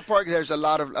there. Galena Park, there's a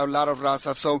lot of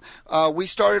raza. So we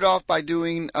started off by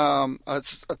doing a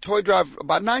toy drive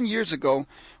about 9 years ago.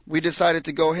 We decided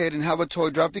to go ahead and have a toy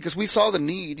drive because we saw the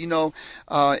need.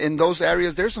 In those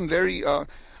areas, there's some very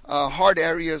hard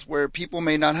areas where people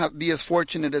may not be as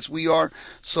fortunate as we are.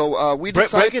 So we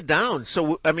decided. Break it down.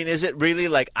 So, I mean, is it really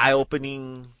like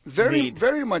eye-opening? Very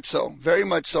much so. Very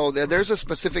much so. There's a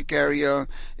specific area.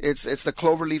 It's the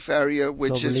Cloverleaf area,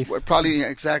 which is probably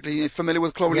exactly familiar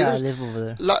with Cloverleaf. Yeah, I live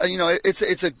over there.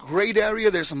 It's a great area.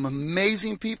 There's some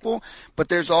amazing people, but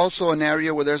there's also an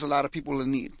area where there's a lot of people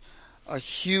in need. A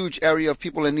huge area of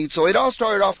people in need. So it all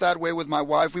started off that way with my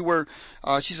wife.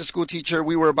 She's a school teacher.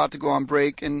 We were about to go on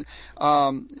break, and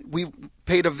we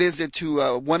paid a visit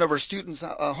to one of her students'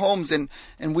 homes, and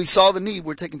we saw the need.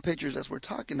 We're taking pictures as we're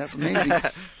talking. That's amazing.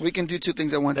 We can do two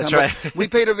things at one time. That's right. We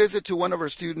paid a visit to one of her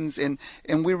students, and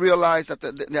we realized that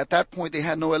at that point they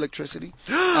had no electricity.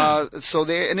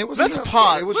 It was. Let's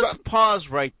pause. Let's pause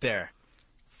right there.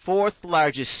 4th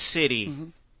largest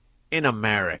city in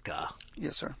America.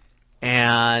 Yes, sir.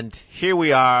 And here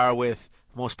we are with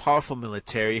most powerful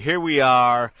military. Here we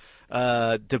are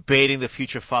debating the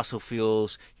future of fossil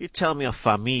fuels. You're telling me a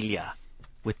familia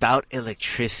without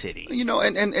electricity.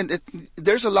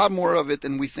 There's a lot more of it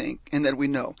than we think and that we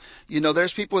know.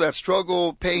 There's people that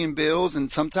struggle paying bills,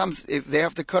 and sometimes if they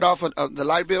have to cut off the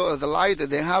light bill or the light,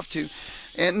 that they have to.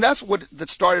 And that's that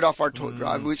started off our toy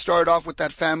drive. We started off with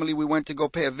that family. We went to go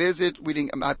pay a visit.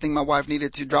 I think my wife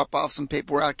needed to drop off some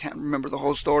paperwork. I can't remember the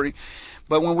whole story.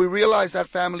 But when we realized that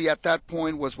family at that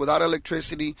point was without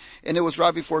electricity, and it was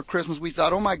right before Christmas, we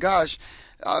thought, oh my gosh,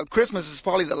 Christmas is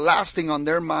probably the last thing on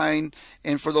their mind.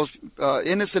 And for those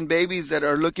innocent babies that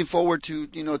are looking forward to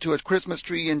a Christmas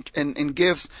tree and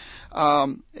gifts,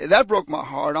 that broke my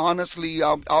heart. Honestly,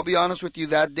 I'll be honest with you.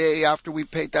 That day after we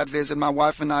paid that visit, my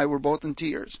wife and I were both in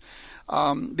tears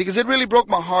because it really broke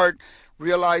my heart,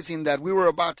 realizing that we were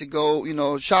about to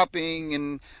go, shopping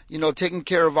and, taking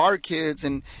care of our kids.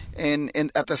 And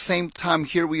at the same time,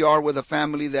 here we are with a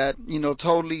family that,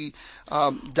 totally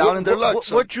down in their luck.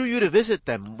 What drew you to visit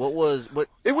them?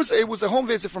 It was a home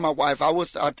visit for my wife. I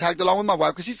was tagged along with my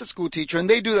wife because she's a school teacher, and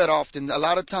they do that often. A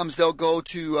lot of times they'll go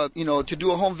to, to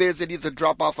do a home visit, either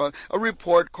drop off a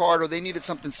report card or they needed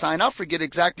something signed. I forget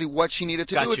exactly what she needed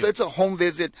to do. It's a home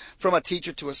visit from a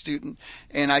teacher to a student.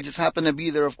 And I just happened to be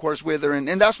there, of course, with her. And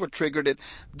that's what triggered it.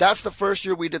 That's the first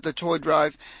year we did the toy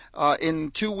drive.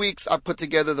 In 2 weeks, I put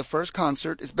together the first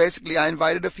concert. It's basically, I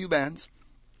invited a few bands.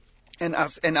 And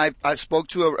I spoke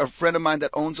to a friend of mine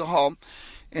that owns a hall.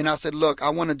 And I said, look, I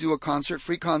want to do a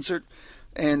free concert,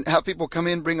 and have people come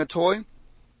in, bring a toy,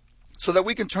 so that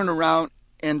we can turn around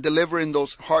and deliver in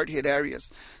those hard-hit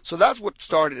areas. So that's what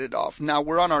started it off. Now,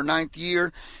 we're on our 9th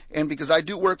year, and because I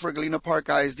do work for Galena Park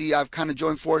ISD, I've kind of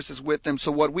joined forces with them.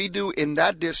 So what we do in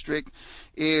that district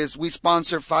is we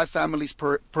sponsor 5 families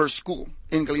per school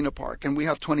in Galena Park, and we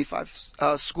have 25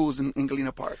 schools in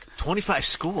Galena Park. 25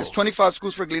 schools? It's 25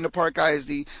 schools for Galena Park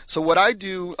ISD. So what I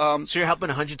do... so you're helping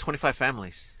 125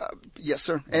 families? Yes,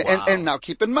 sir. Wow. And now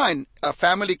keep in mind, a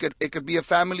family could be a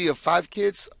family of 5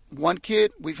 kids, 1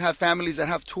 kid. We've had families that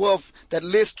have 12, that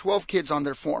list 12 kids on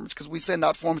their forms, because we send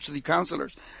out forms to the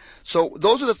counselors. So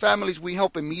those are the families we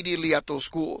help immediately at those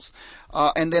schools.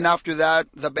 And then after that,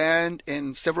 the band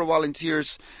and several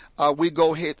volunteers, we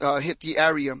go hit the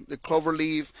area, the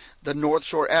Cloverleaf, the North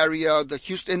Shore area, the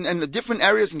Houston, and the different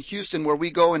areas in Houston where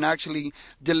we go and actually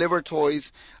deliver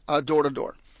toys door to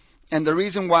door. And the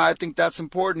reason why I think that's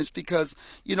important is because,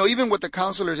 even with the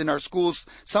counselors in our schools,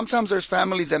 sometimes there's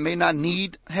families that may not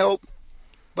need help,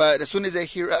 but as soon as they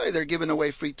hear, oh, they're giving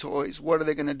away free toys, what are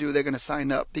they going to do? They're going to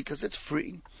sign up because it's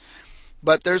free.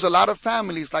 But there's a lot of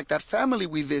families, like that family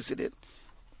we visited,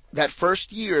 that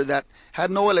first year that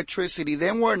had no electricity. They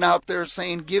weren't out there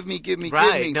saying, give me, give me,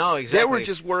 Right, give me. no, They exactly. were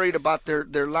just worried about their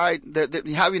light,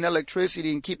 having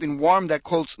electricity and keeping warm that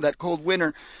cold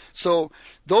winter. So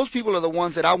those people are the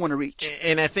ones that I want to reach.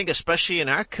 And I think especially in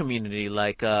our community,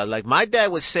 like my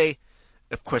dad would say,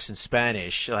 of course in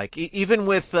Spanish, like even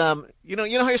with you know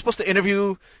how you're supposed to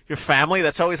interview your family.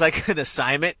 That's always like an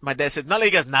assignment. My dad said, "No le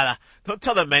digas nada. Don't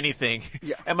tell them anything."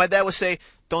 Yeah. And my dad would say,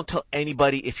 "Don't tell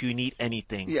anybody if you need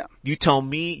anything. Yeah. You tell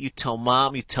me. You tell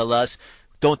mom. You tell us.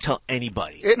 Don't tell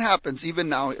anybody." It happens even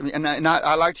now, and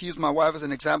I like to use my wife as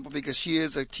an example because she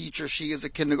is a teacher. She is a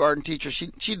kindergarten teacher.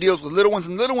 She deals with little ones,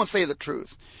 and little ones say the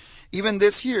truth. Even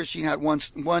this year, she had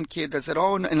one kid that said,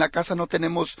 "Oh, en la casa no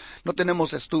tenemos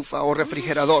estufa or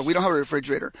refrigerador. We don't have a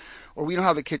refrigerator, or we don't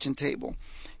have a kitchen table."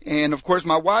 And of course,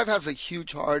 my wife has a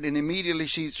huge heart, and immediately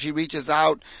she reaches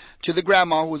out to the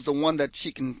grandma, who's the one that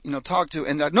she can talk to,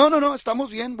 and no, estamos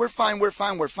bien, we're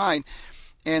fine.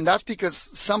 And that's because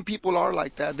some people are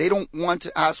like that. They don't want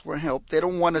to ask for help. They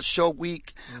don't want to show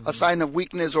a sign of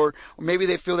weakness, or maybe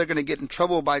they feel they're going to get in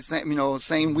trouble by saying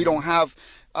we don't have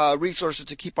resources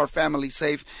to keep our family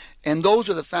safe. And those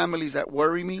are the families that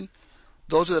worry me.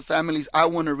 Those are the families I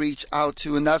want to reach out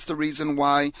to. And that's the reason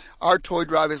why our toy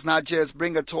drive is not just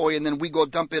bring a toy and then we go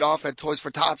dump it off at Toys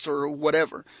for Tots or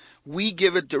whatever. We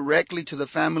give it directly to the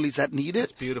families that need it.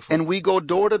 That's beautiful. And we go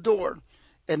door to door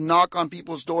and knock on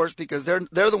people's doors because they're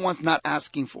the ones not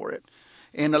asking for it.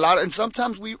 And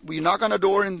sometimes we knock on a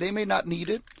door and they may not need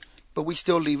it, but we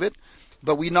still leave it.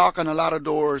 But we knock on a lot of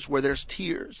doors where there's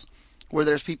tears, where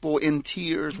there's people in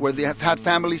tears, where they have had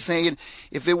families saying,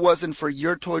 if it wasn't for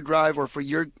your toy drive or for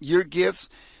your gifts,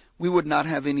 we would not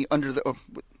have any under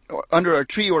a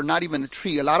tree, or not even a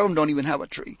tree. A lot of them don't even have a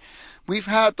tree. We've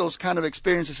had those kind of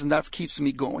experiences, and that keeps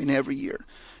me going every year.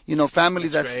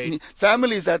 Families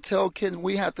that tell kids.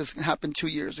 We had this happen 2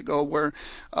 years ago where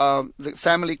the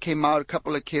family came out, a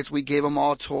couple of kids, we gave them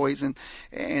all toys, and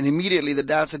immediately the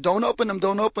dad said, don't open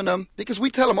them, because we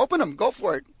tell them, open them, go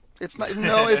for it. It's not,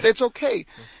 it's okay.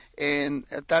 And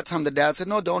at that time, the dad said,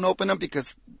 no, don't open them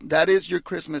because that is your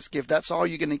Christmas gift. That's all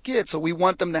you're going to get. So we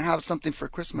want them to have something for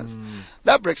Christmas.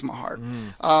 That breaks my heart.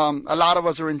 A lot of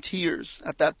us are in tears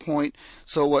at that point.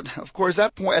 So of course,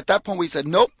 at that point, we said,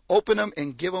 nope, open them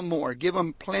and give them more. Give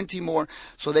them plenty more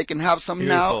so they can have some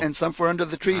now and some for under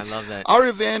the tree. I love that. Our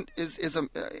event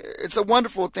it's a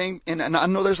wonderful thing. And I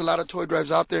know there's a lot of toy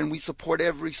drives out there, and we support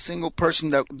every single person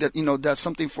that does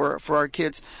something for our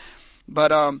kids.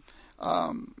 But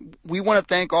we want to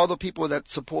thank all the people that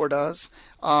support us,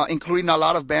 including a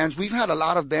lot of bands. We've had a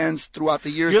lot of bands throughout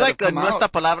the years. You're that like have a come Nuestra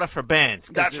out. Palabra for bands.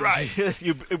 'Cause That's right.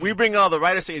 We bring all the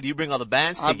writers. You bring all the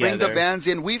bands I together. bring the bands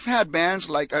in. We've had bands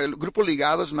like Grupo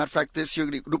Ligado. As a matter of fact, this year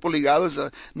Grupo Ligado is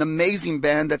an amazing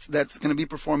band that's going to be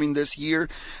performing this year.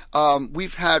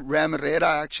 We've had Ram Herrera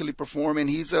actually perform, and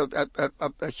he's a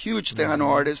huge Tejano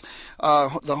artist.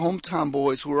 The Hometown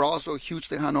Boys, who are also a huge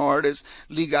Tejano artists.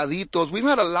 Ligaditos. We've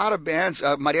had a lot of bands.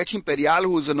 Mariachi Imperial,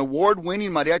 who's an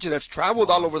award-winning mariachi that's traveled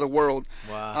all over the world.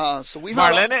 Wow. So we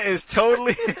Marlena is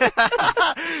totally.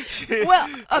 Well,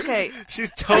 okay.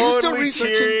 She's Are you still totally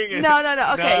researching? cheering. No.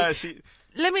 Okay.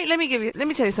 No, Let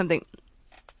me tell you something.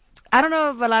 I don't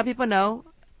know if a lot of people know.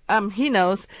 He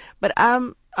knows, but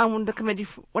I'm on the committee,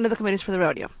 one of the committees for the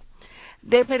rodeo.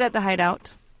 They played at the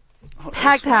Hideout. Oh, that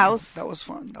Packed was fun. house. That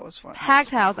was fun.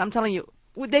 Packed house. I'm telling you,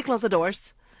 they close the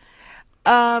doors.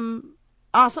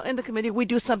 Also in the committee, we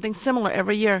do something similar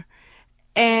every year,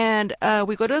 and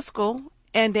we go to a school,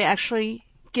 and they actually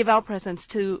give out presents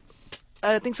to,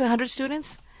 I think, 100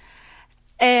 students.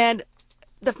 And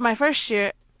my first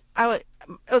year, it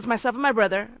was myself and my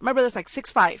brother. My brother's like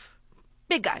 6'5",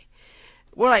 big guy.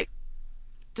 We're like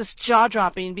just jaw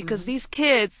dropping because these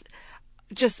kids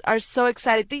just are so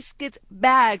excited. These kids,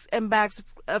 bags and bags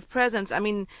of presents. I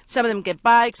mean, some of them get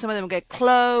bikes, some of them get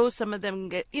clothes, some of them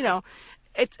get,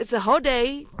 it's a whole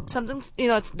day. Something's,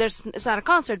 it's not a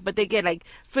concert, but they get like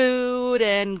food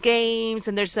and games,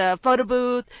 and there's a photo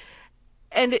booth,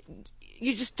 and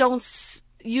you just don't,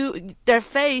 their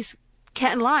face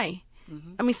can't lie.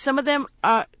 I mean, some of them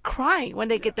are crying when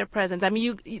they get their presents. I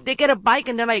mean, they get a bike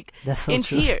and they're like That's so in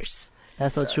true. tears.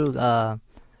 That's so true.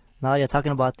 Now you're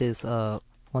talking about this.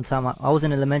 One time I was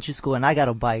in elementary school and I got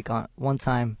a bike on one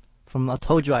time from a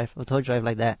tow drive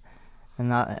like that, And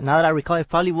now that I recall, it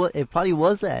probably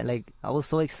was that. Like, I was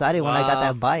so excited when I got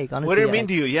that bike. Honestly, What did it mean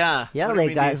to you? Yeah. Yeah, What did it like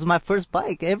mean to you? it was my first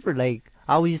bike ever. Like,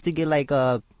 I always used to get like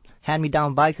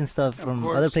hand-me-down bikes and stuff from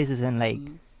course. other places, and like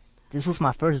this was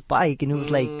my first bike, and it was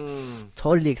like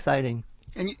totally exciting.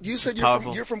 And you said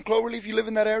Powerful. you're from Cloverleaf. You live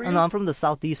in that area? No, I'm from the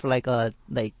southeast for like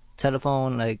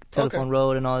telephone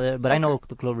road and all that. But I know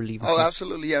the Cloverleaf. Oh,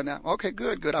 absolutely, yeah. Now, okay,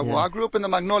 good. Yeah. Well, I grew up in the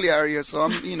Magnolia area, so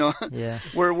I'm, Yeah.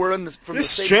 we're in from the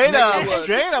same Straight up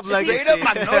neighborhood. legacy. Straight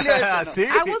up Magnolia. See?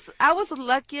 I was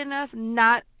lucky enough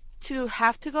not to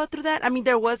have to go through that. I mean,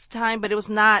 there was time, but it was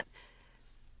not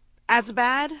as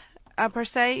bad per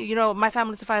se. You know, my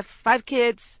family's five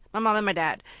kids, my mom and my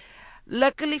dad.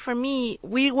 Luckily for me,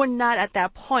 we were not at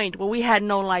that point where we had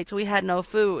no lights, we had no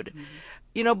food. Mm-hmm.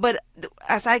 You know, but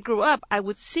as I grew up, I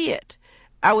would see it.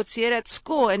 I would see it at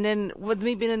school, and then with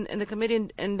me being in the committee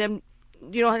and them,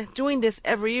 you know, doing this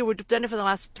every year, we've done it for the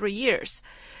last 3 years.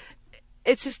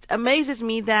 It just amazes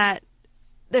me that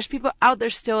there's people out there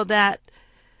still that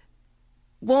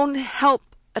won't help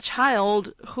a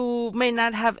child who may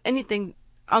not have anything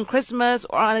on Christmas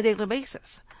or on a daily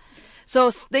basis. So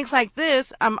things like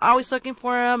this, I'm always looking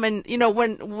for them. And you know,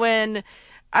 when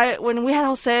we had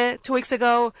Jose 2 weeks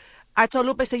ago, I told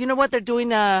Lupe, I said, you know what, they're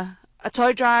doing a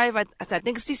toy drive. I said, I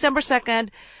think it's December 2nd.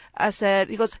 I said,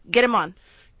 he goes, get him on.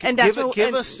 And that's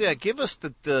give us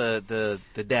the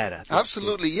data.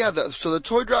 Absolutely, yeah. So the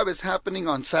toy drive is happening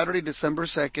on Saturday, December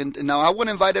 2nd. And now I want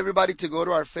to invite everybody to go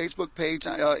to our Facebook page.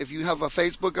 If you have a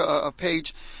Facebook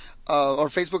page or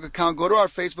Facebook account, go to our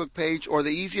Facebook page, or the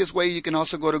easiest way, you can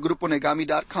also go to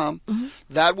gruponegami.com. Mm-hmm.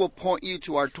 That will point you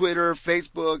to our Twitter,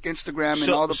 Facebook, Instagram,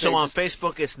 and all the pages. So on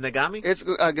Facebook, it's Negami? It's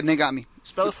Negami.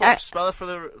 Spell it for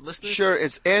the listeners? Sure,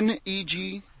 it's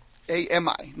Negami.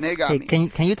 Negami. Hey,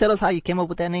 can you tell us how you came up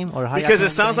with that name, or how? Because it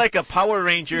sounds like a Power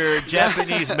Ranger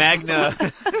Japanese Magna.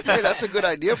 Hey, that's a good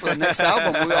idea for the next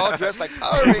album. We all dress like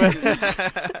Power Rangers.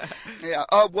 Yeah.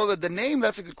 Well, the name,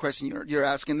 that's a good question you're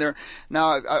asking there.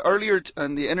 Now, earlier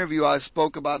in the interview, I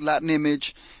spoke about Latin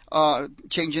Image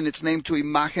changing its name to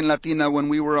Imagen Latina when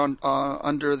we were on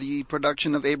under the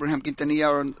production of Abraham Quintanilla,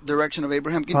 or direction of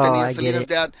Abraham Quintanilla, Selena's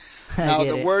dad. Now,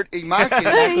 the word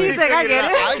Imagen. He's like, I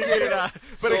get it. I get it.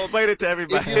 But explain it to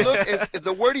everybody. If you look, if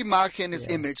the word Imagen is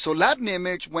image, so Latin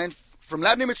Image went from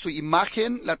Latin Image to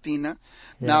Imagen Latina.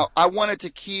 Yeah. Now, I wanted to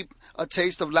keep a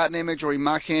taste of Latin Image or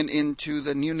Imagen into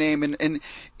the new name,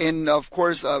 and of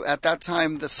course, at that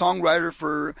time, the songwriter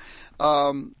for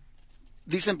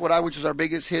Dicen Por Ahí, which was our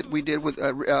biggest hit we did with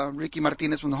Ricky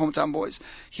Martinez from the Hometown Boys.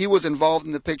 He was involved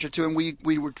in the picture too, and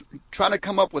we were trying to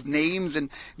come up with names and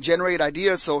generate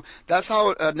ideas. So that's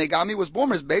how Negami was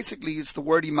born. It's the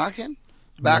word Imagen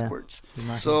backwards.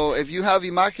 Yeah, so if you have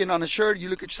Imagen on a shirt, you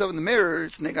look at yourself in the mirror,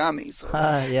 it's Negami. So.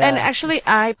 Yeah. And actually,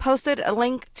 I posted a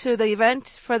link to the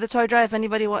event for the toy drive.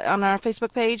 Anybody on our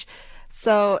Facebook page,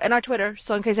 and our Twitter.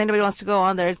 So in case anybody wants to go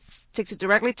on there, it takes you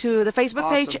directly to the Facebook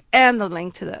page and the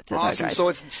link to the toy drive. So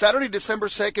it's Saturday, December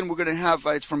 2nd. We're going to have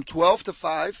it's from 12 to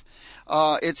 5.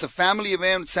 It's a family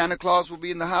event. Santa Claus will be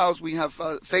in the house. We have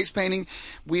face painting.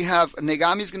 We have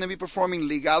Negami's going to be performing.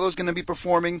 Ligado's going to be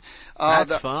performing.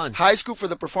 That's fun. High School for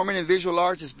the Performing and Visual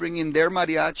Arts is bringing their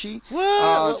mariachi.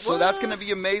 So that's going to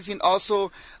be amazing. Also,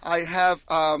 I have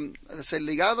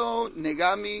Ligado,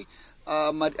 Negami,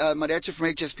 mariachi from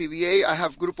HSPVA. I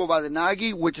have Grupo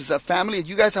Badenagi, which is a family.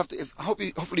 You guys have to.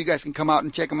 Hopefully, you guys can come out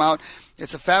and check them out.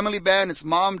 It's a family band. It's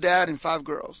mom, dad, and 5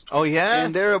 girls. Oh yeah,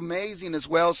 and they're amazing as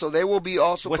well. So they will be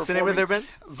also. What's performing. The name of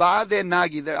their band?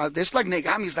 Badenagi. It's like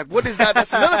Negami. It's like, what is that?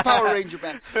 That's another Power Ranger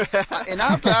band. And I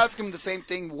have to ask him the same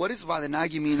thing. What does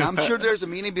Badenagi mean? I'm sure there's a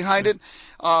meaning behind it.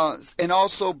 And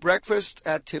also, Breakfast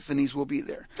at Tiffany's will be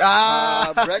there.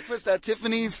 Breakfast at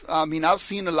Tiffany's. I mean, I've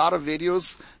seen a lot of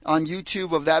videos on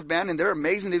YouTube of that band, and they're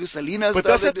amazing. They do Selena's But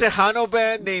stuff. that's a Tejano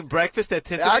band named Breakfast at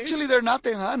Tiffany's? Actually, they're not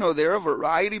Tejano. They're a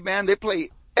variety band. They play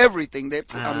everything.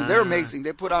 I mean, they're amazing.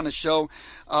 They put on a show.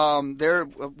 They're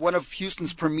one of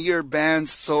Houston's premier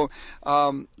bands. So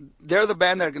they're the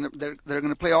band that are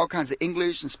gonna play all kinds of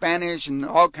English and Spanish and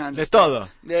all kinds of stuff.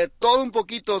 De todo un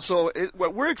poquito. So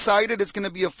we're excited. It's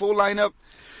gonna be a full lineup.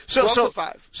 12 to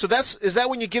 5. So is that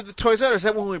when you give the toys out, or is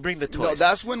that when we bring the toys? No,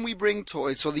 that's when we bring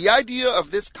toys. So the idea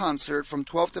of this concert from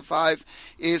 12 to 5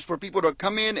 is for people to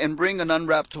come in and bring an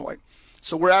unwrapped toy.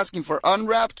 So we're asking for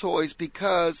unwrapped toys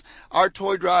because our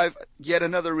toy drive, yet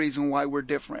another reason why we're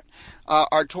different.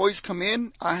 Our toys come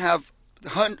in. I have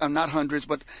not hundreds,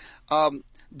 but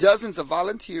dozens of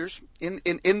volunteers in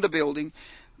the building.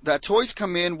 The toys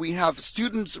come in. We have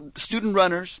student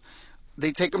runners.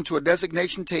 They take them to a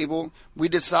designation table. We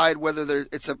decide whether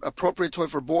it's an appropriate toy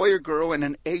for boy or girl and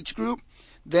an age group.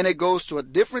 Then it goes to a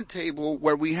different table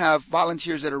where we have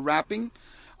volunteers that are wrapping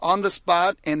on the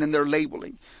spot, and then they're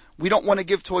labeling. We don't want to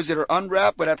give toys that are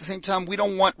unwrapped, but at the same time, we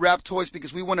don't want wrapped toys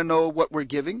because we want to know what we're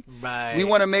giving. Right. We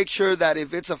want to make sure that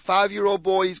if it's a 5-year-old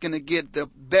boy, he's going to get the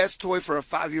best toy for a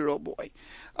 5-year-old boy.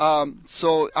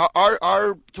 So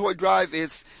our toy drive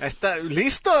is...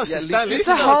 Listos. Yeah, Están listos. It's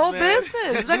a listos, whole man.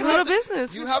 business. It's like a little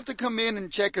business. You have to come in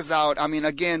and check us out. I mean,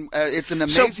 again, it's an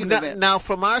So amazing event. now,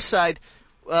 from our side,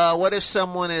 what if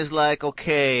someone is like,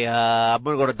 okay, I'm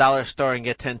going to go to dollar store and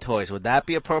get 10 toys? Would that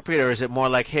be appropriate, or is it more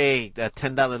like, hey, a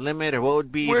 $10 limit, or what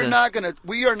would be We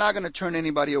are not gonna turn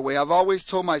anybody away. I've always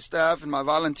told my staff and my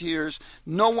volunteers,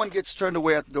 no one gets turned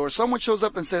away at the door. Someone shows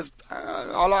up and says,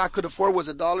 all I could afford was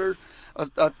 $1,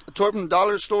 a toy from the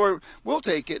dollar store, we'll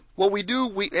take it. What we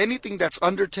do, anything that's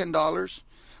under $10,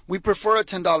 we prefer a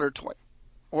 $10 toy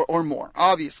or more,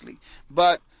 obviously.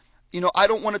 But I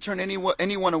don't want to turn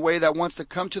anyone away that wants to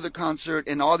come to the concert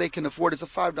and all they can afford is a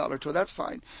 $5 toy. That's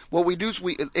fine. What we do is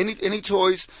any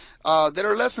toys that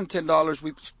are less than $10,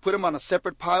 we put them on a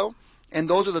separate pile, and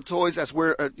those are the toys as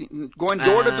we're going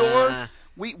door to door.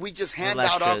 We just hand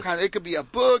out all kinds. It could be a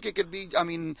book. It could be,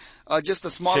 just a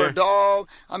smaller doll.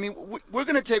 I mean, we're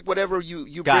going to take whatever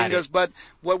you bring us, but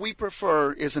what we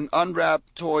prefer is an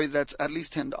unwrapped toy that's at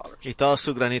least $10. Y todo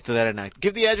su granito de arena.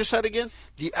 Give the address out again.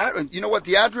 You know what?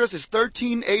 The address is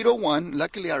 13801.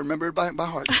 Luckily, I remember it by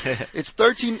heart. It's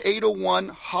 13801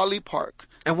 Holly Park.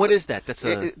 And what is that? That's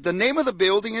the name of the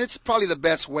building. It's probably the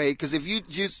best way because if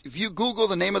you Google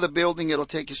the name of the building, it'll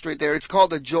take you straight there. It's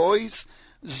called the Joy's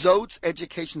Zotz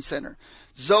Education Center.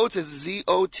 Zotz is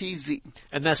Z-O-T-Z.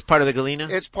 And that's part of the Galena?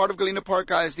 It's part of Galena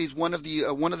Park ISD. One of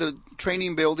the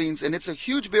training buildings, and it's a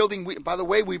huge building. By the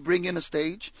way, we bring in a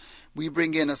stage. We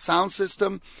bring in a sound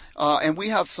system, and we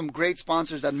have some great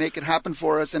sponsors that make it happen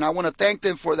for us. And I want to thank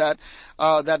them for that.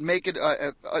 That make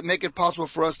it possible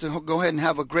for us to go ahead and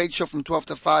have a great show from 12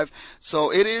 to 5. So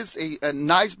it is a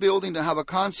nice building to have a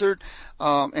concert,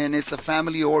 and it's a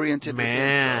family-oriented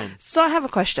event. So I have a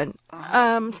question.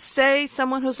 Say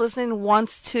someone who's listening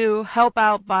wants to help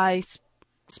out by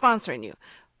sponsoring you.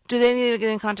 Do they need to get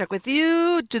in contact with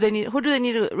you? Who do they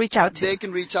need to reach out to? They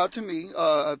can reach out to me.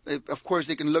 Of course,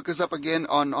 they can look us up again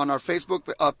on our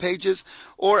Facebook pages,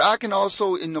 or I can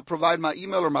also provide my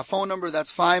email or my phone number.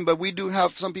 That's fine. But we do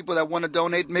have some people that want to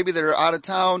donate. Maybe they're out of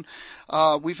town.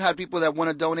 We've had people that want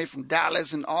to donate from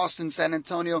Dallas and Austin, San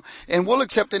Antonio, and we'll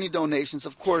accept any donations,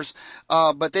 of course.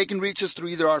 But they can reach us through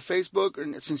either our Facebook,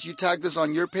 and since you tagged us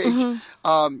on your page,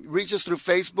 reach us through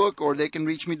Facebook, or they can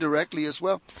reach me directly as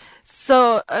well.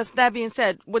 So, that being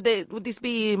said, would these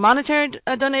be monetary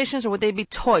donations, or would they be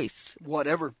toys?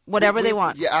 Whatever they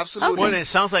want. Yeah, absolutely. Well, it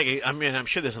sounds like, I'm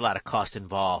sure there's a lot of cost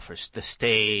involved for the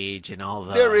stage and all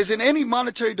that. There is, and any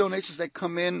monetary donations that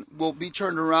come in will be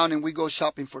turned around, and we go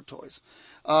shopping for toys.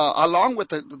 Along with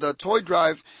the toy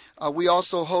drive, we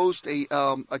also host a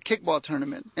kickball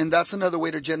tournament, and that's another way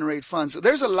to generate funds. So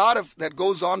there's a lot of that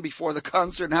goes on before the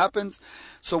concert happens.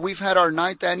 So we've had our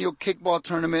 9th annual kickball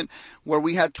tournament where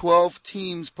we had 12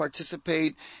 teams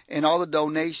participate, and all the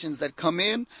donations that come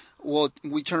in,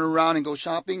 we turn around and go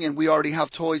shopping, and we already have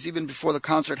toys even before the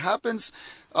concert happens.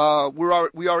 We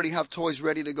already have toys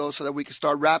ready to go so that we can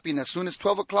start wrapping. As soon as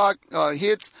 12 o'clock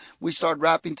hits, we start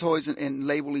wrapping toys and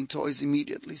labeling toys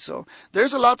immediately. So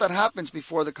there's a lot that happens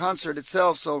before the concert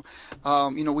itself. So,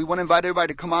 we want to invite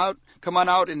everybody to come on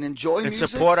out and enjoy music. And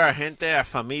support our gente, our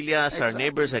familias, our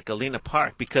neighbors at Galena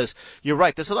Park, because you're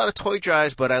right, there's a lot of toy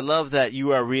drives, but I love that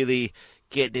you are really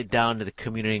getting it down to the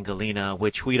community in Galena,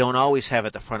 which we don't always have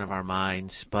at the front of our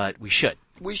minds, but we should.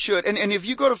 We should. And if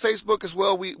you go to Facebook as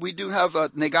well, we do have a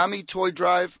Negami Toy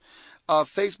Drive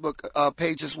Facebook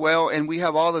page as well, and we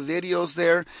have all the videos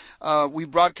there. We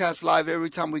broadcast live every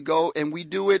time we go, and we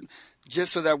do it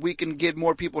just so that we can get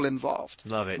more people involved.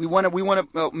 Love it. We want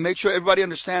to make sure everybody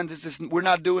understands this. We're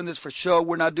not doing this for show.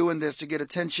 We're not doing this to get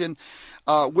attention.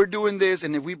 We're doing this,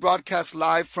 and if we broadcast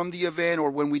live from the event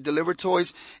or when we deliver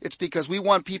toys, it's because we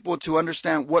want people to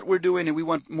understand what we're doing, and we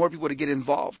want more people to get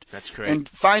involved. That's great. And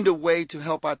find a way to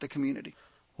help out the community.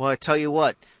 Well, I tell you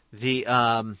what,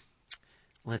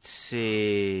 let's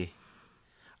see.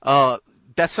 Oh,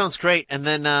 that sounds great. And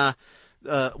then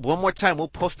one more time, we'll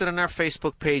post it on our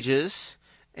Facebook pages,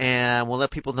 and we'll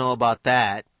let people know about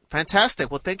that. Fantastic.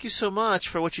 Well, thank you so much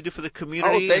for what you do for the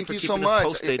community. Oh, thank you so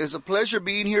much. It's a pleasure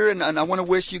being here, and I want to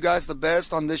wish you guys the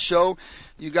best on this show.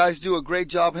 You guys do a great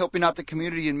job helping out the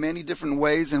community in many different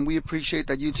ways, and we appreciate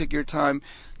that you took your time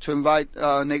to invite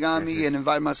Negami and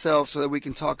invite myself so that we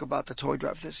can talk about the toy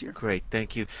drive this year. Great,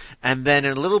 thank you. And then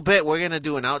in a little bit, we're going to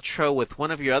do an outro with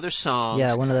one of your other songs.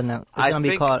 Yeah, one of them. It's going to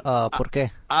be called Por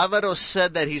Qué. Alvaro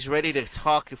said that he's ready to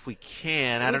talk if we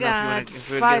can. I don't know if you want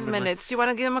to. 5 minutes. Do you want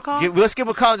to give him a call? Let's give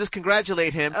him a call and just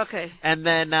congratulate him. Okay. And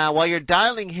then while you're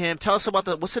dialing him, tell us about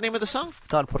what's the name of the song? It's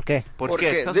called Por Qué. Por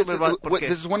qué? Tell us about Por qué.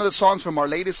 This is one of the songs from our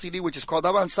latest CD, which is called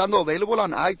Avanzando, available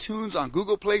on iTunes, on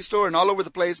Google Play Store, and all over the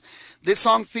place. This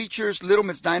song features Little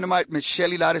Miss Dynamite, Miss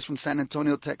Shelly Lares from San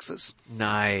Antonio, Texas.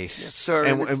 Nice. Yes, sir.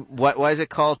 And why is it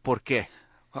called Por qué?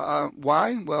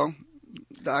 Why? Well,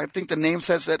 I think the name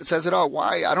says it all.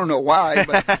 Why? I don't know why,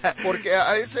 but porque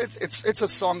it's a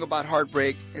song about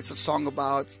heartbreak. It's a song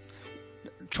about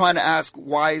trying to ask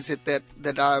why is it that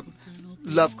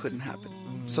love couldn't happen.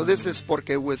 So this is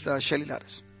Porque with Shelly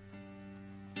Lares.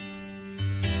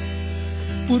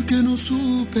 Porque no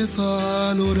supe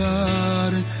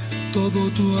valorar todo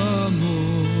tu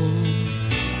amor.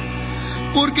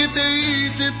 Porque te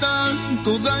hice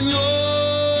tanto daño.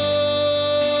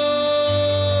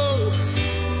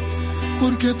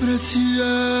 Porque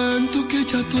presiento que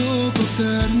ya todo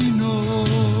terminó.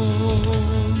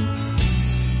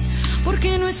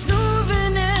 Porque no estuve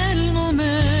en el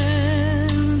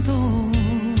momento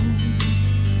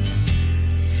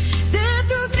de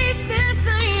tu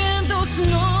tristeza y en 2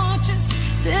 noches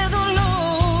de dolor.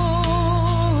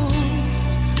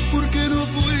 Porque no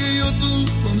fui yo tu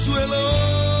consuelo.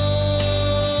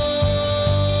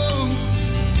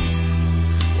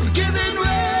 Porque de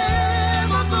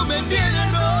nuevo cometí el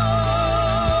error.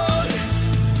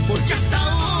 Porque hasta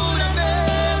ahora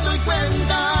me doy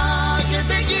cuenta que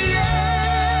te quiero.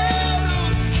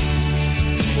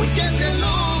 Porque el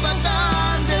reloj va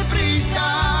tan deprisa,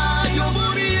 yo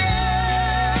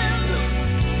muriendo.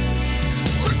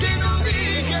 Porque no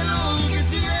dije lo que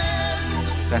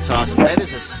siento. That's awesome. That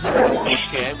is a snippet of Por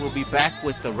qué. We'll be back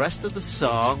with the rest of the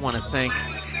song. Want to thank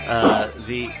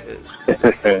the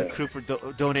crew for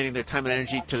donating their time and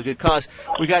energy to the good cause.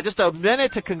 We got just a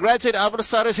minute to congratulate Alvaro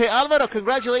Sares. Hey, Alvaro,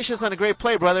 congratulations on a great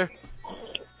play, brother.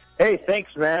 Hey,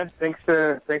 thanks, man. Thanks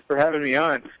for having me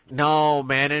on. No,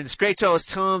 man, and it's great. So I was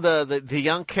telling the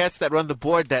young cats that run the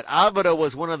board that Alvaro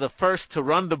was one of the first to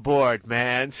run the board,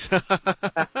 man.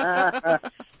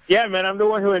 Yeah, man, I'm the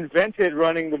one who invented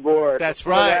running the board. That's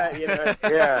Before right. that,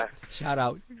 yeah. Shout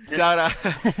out. Shout out.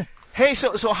 Hey,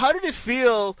 so how did it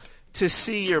feel to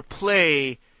see your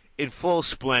play in full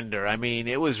splendor? I mean,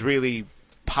 it was really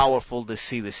powerful to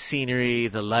see the scenery,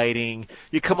 the lighting.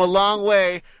 You come a long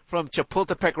way from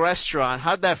Chapultepec Restaurant.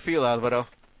 How'd that feel, Alvaro?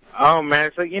 Oh, man,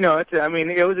 it's like,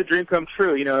 it was a dream come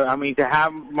true, to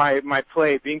have my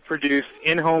play being produced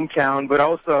in hometown, but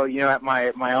also, at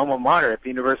my alma mater at the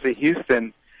University of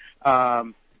Houston.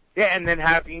 And then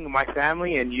having my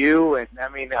family and you, and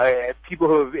people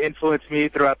who have influenced me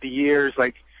throughout the years,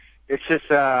 like, it's just,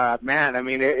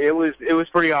 it was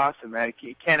pretty awesome, man.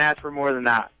 You can't ask for more than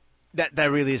that.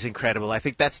 That really is incredible. I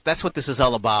think that's what this is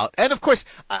all about. And of course,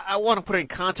 I want to put it in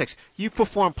context. You've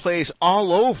performed plays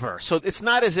all over, so it's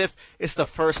not as if it's the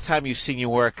first time you've seen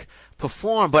your work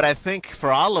perform. But I think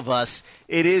for all of us,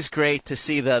 it is great to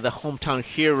see the hometown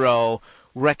hero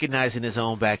recognized in his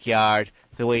own backyard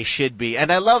the way he should be.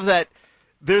 And I love that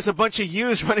there's a bunch of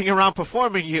yous running around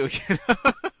performing you.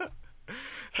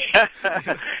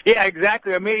 Yeah,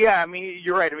 exactly.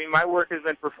 You're right. My work has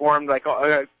been performed like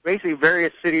basically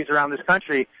various cities around this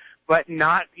country, but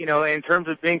not, in terms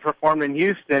of being performed in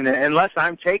Houston, unless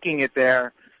I'm taking it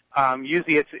there.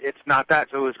 Usually it's not that.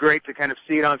 So it was great to kind of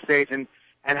see it on stage and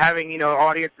having,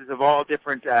 audiences of all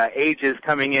different ages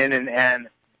coming in and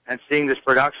seeing this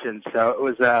production. So it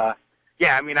was,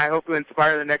 I hope to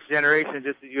inspire the next generation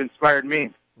just as you inspired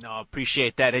me. No,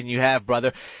 appreciate that, and you have,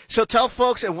 brother. So tell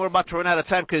folks, and we're about to run out of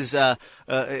time because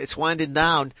it's winding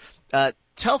down.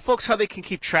 Tell folks how they can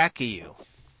keep track of you,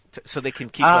 so they can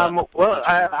keep. I'm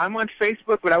on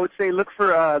Facebook, but I would say look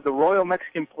for the Royal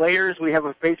Mexican Players. We have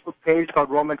a Facebook page called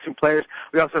Royal Mexican Players.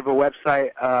 We also have a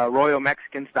website,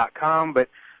 RoyalMexicans.com. But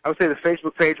I would say the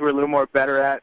Facebook page we're a little more better at.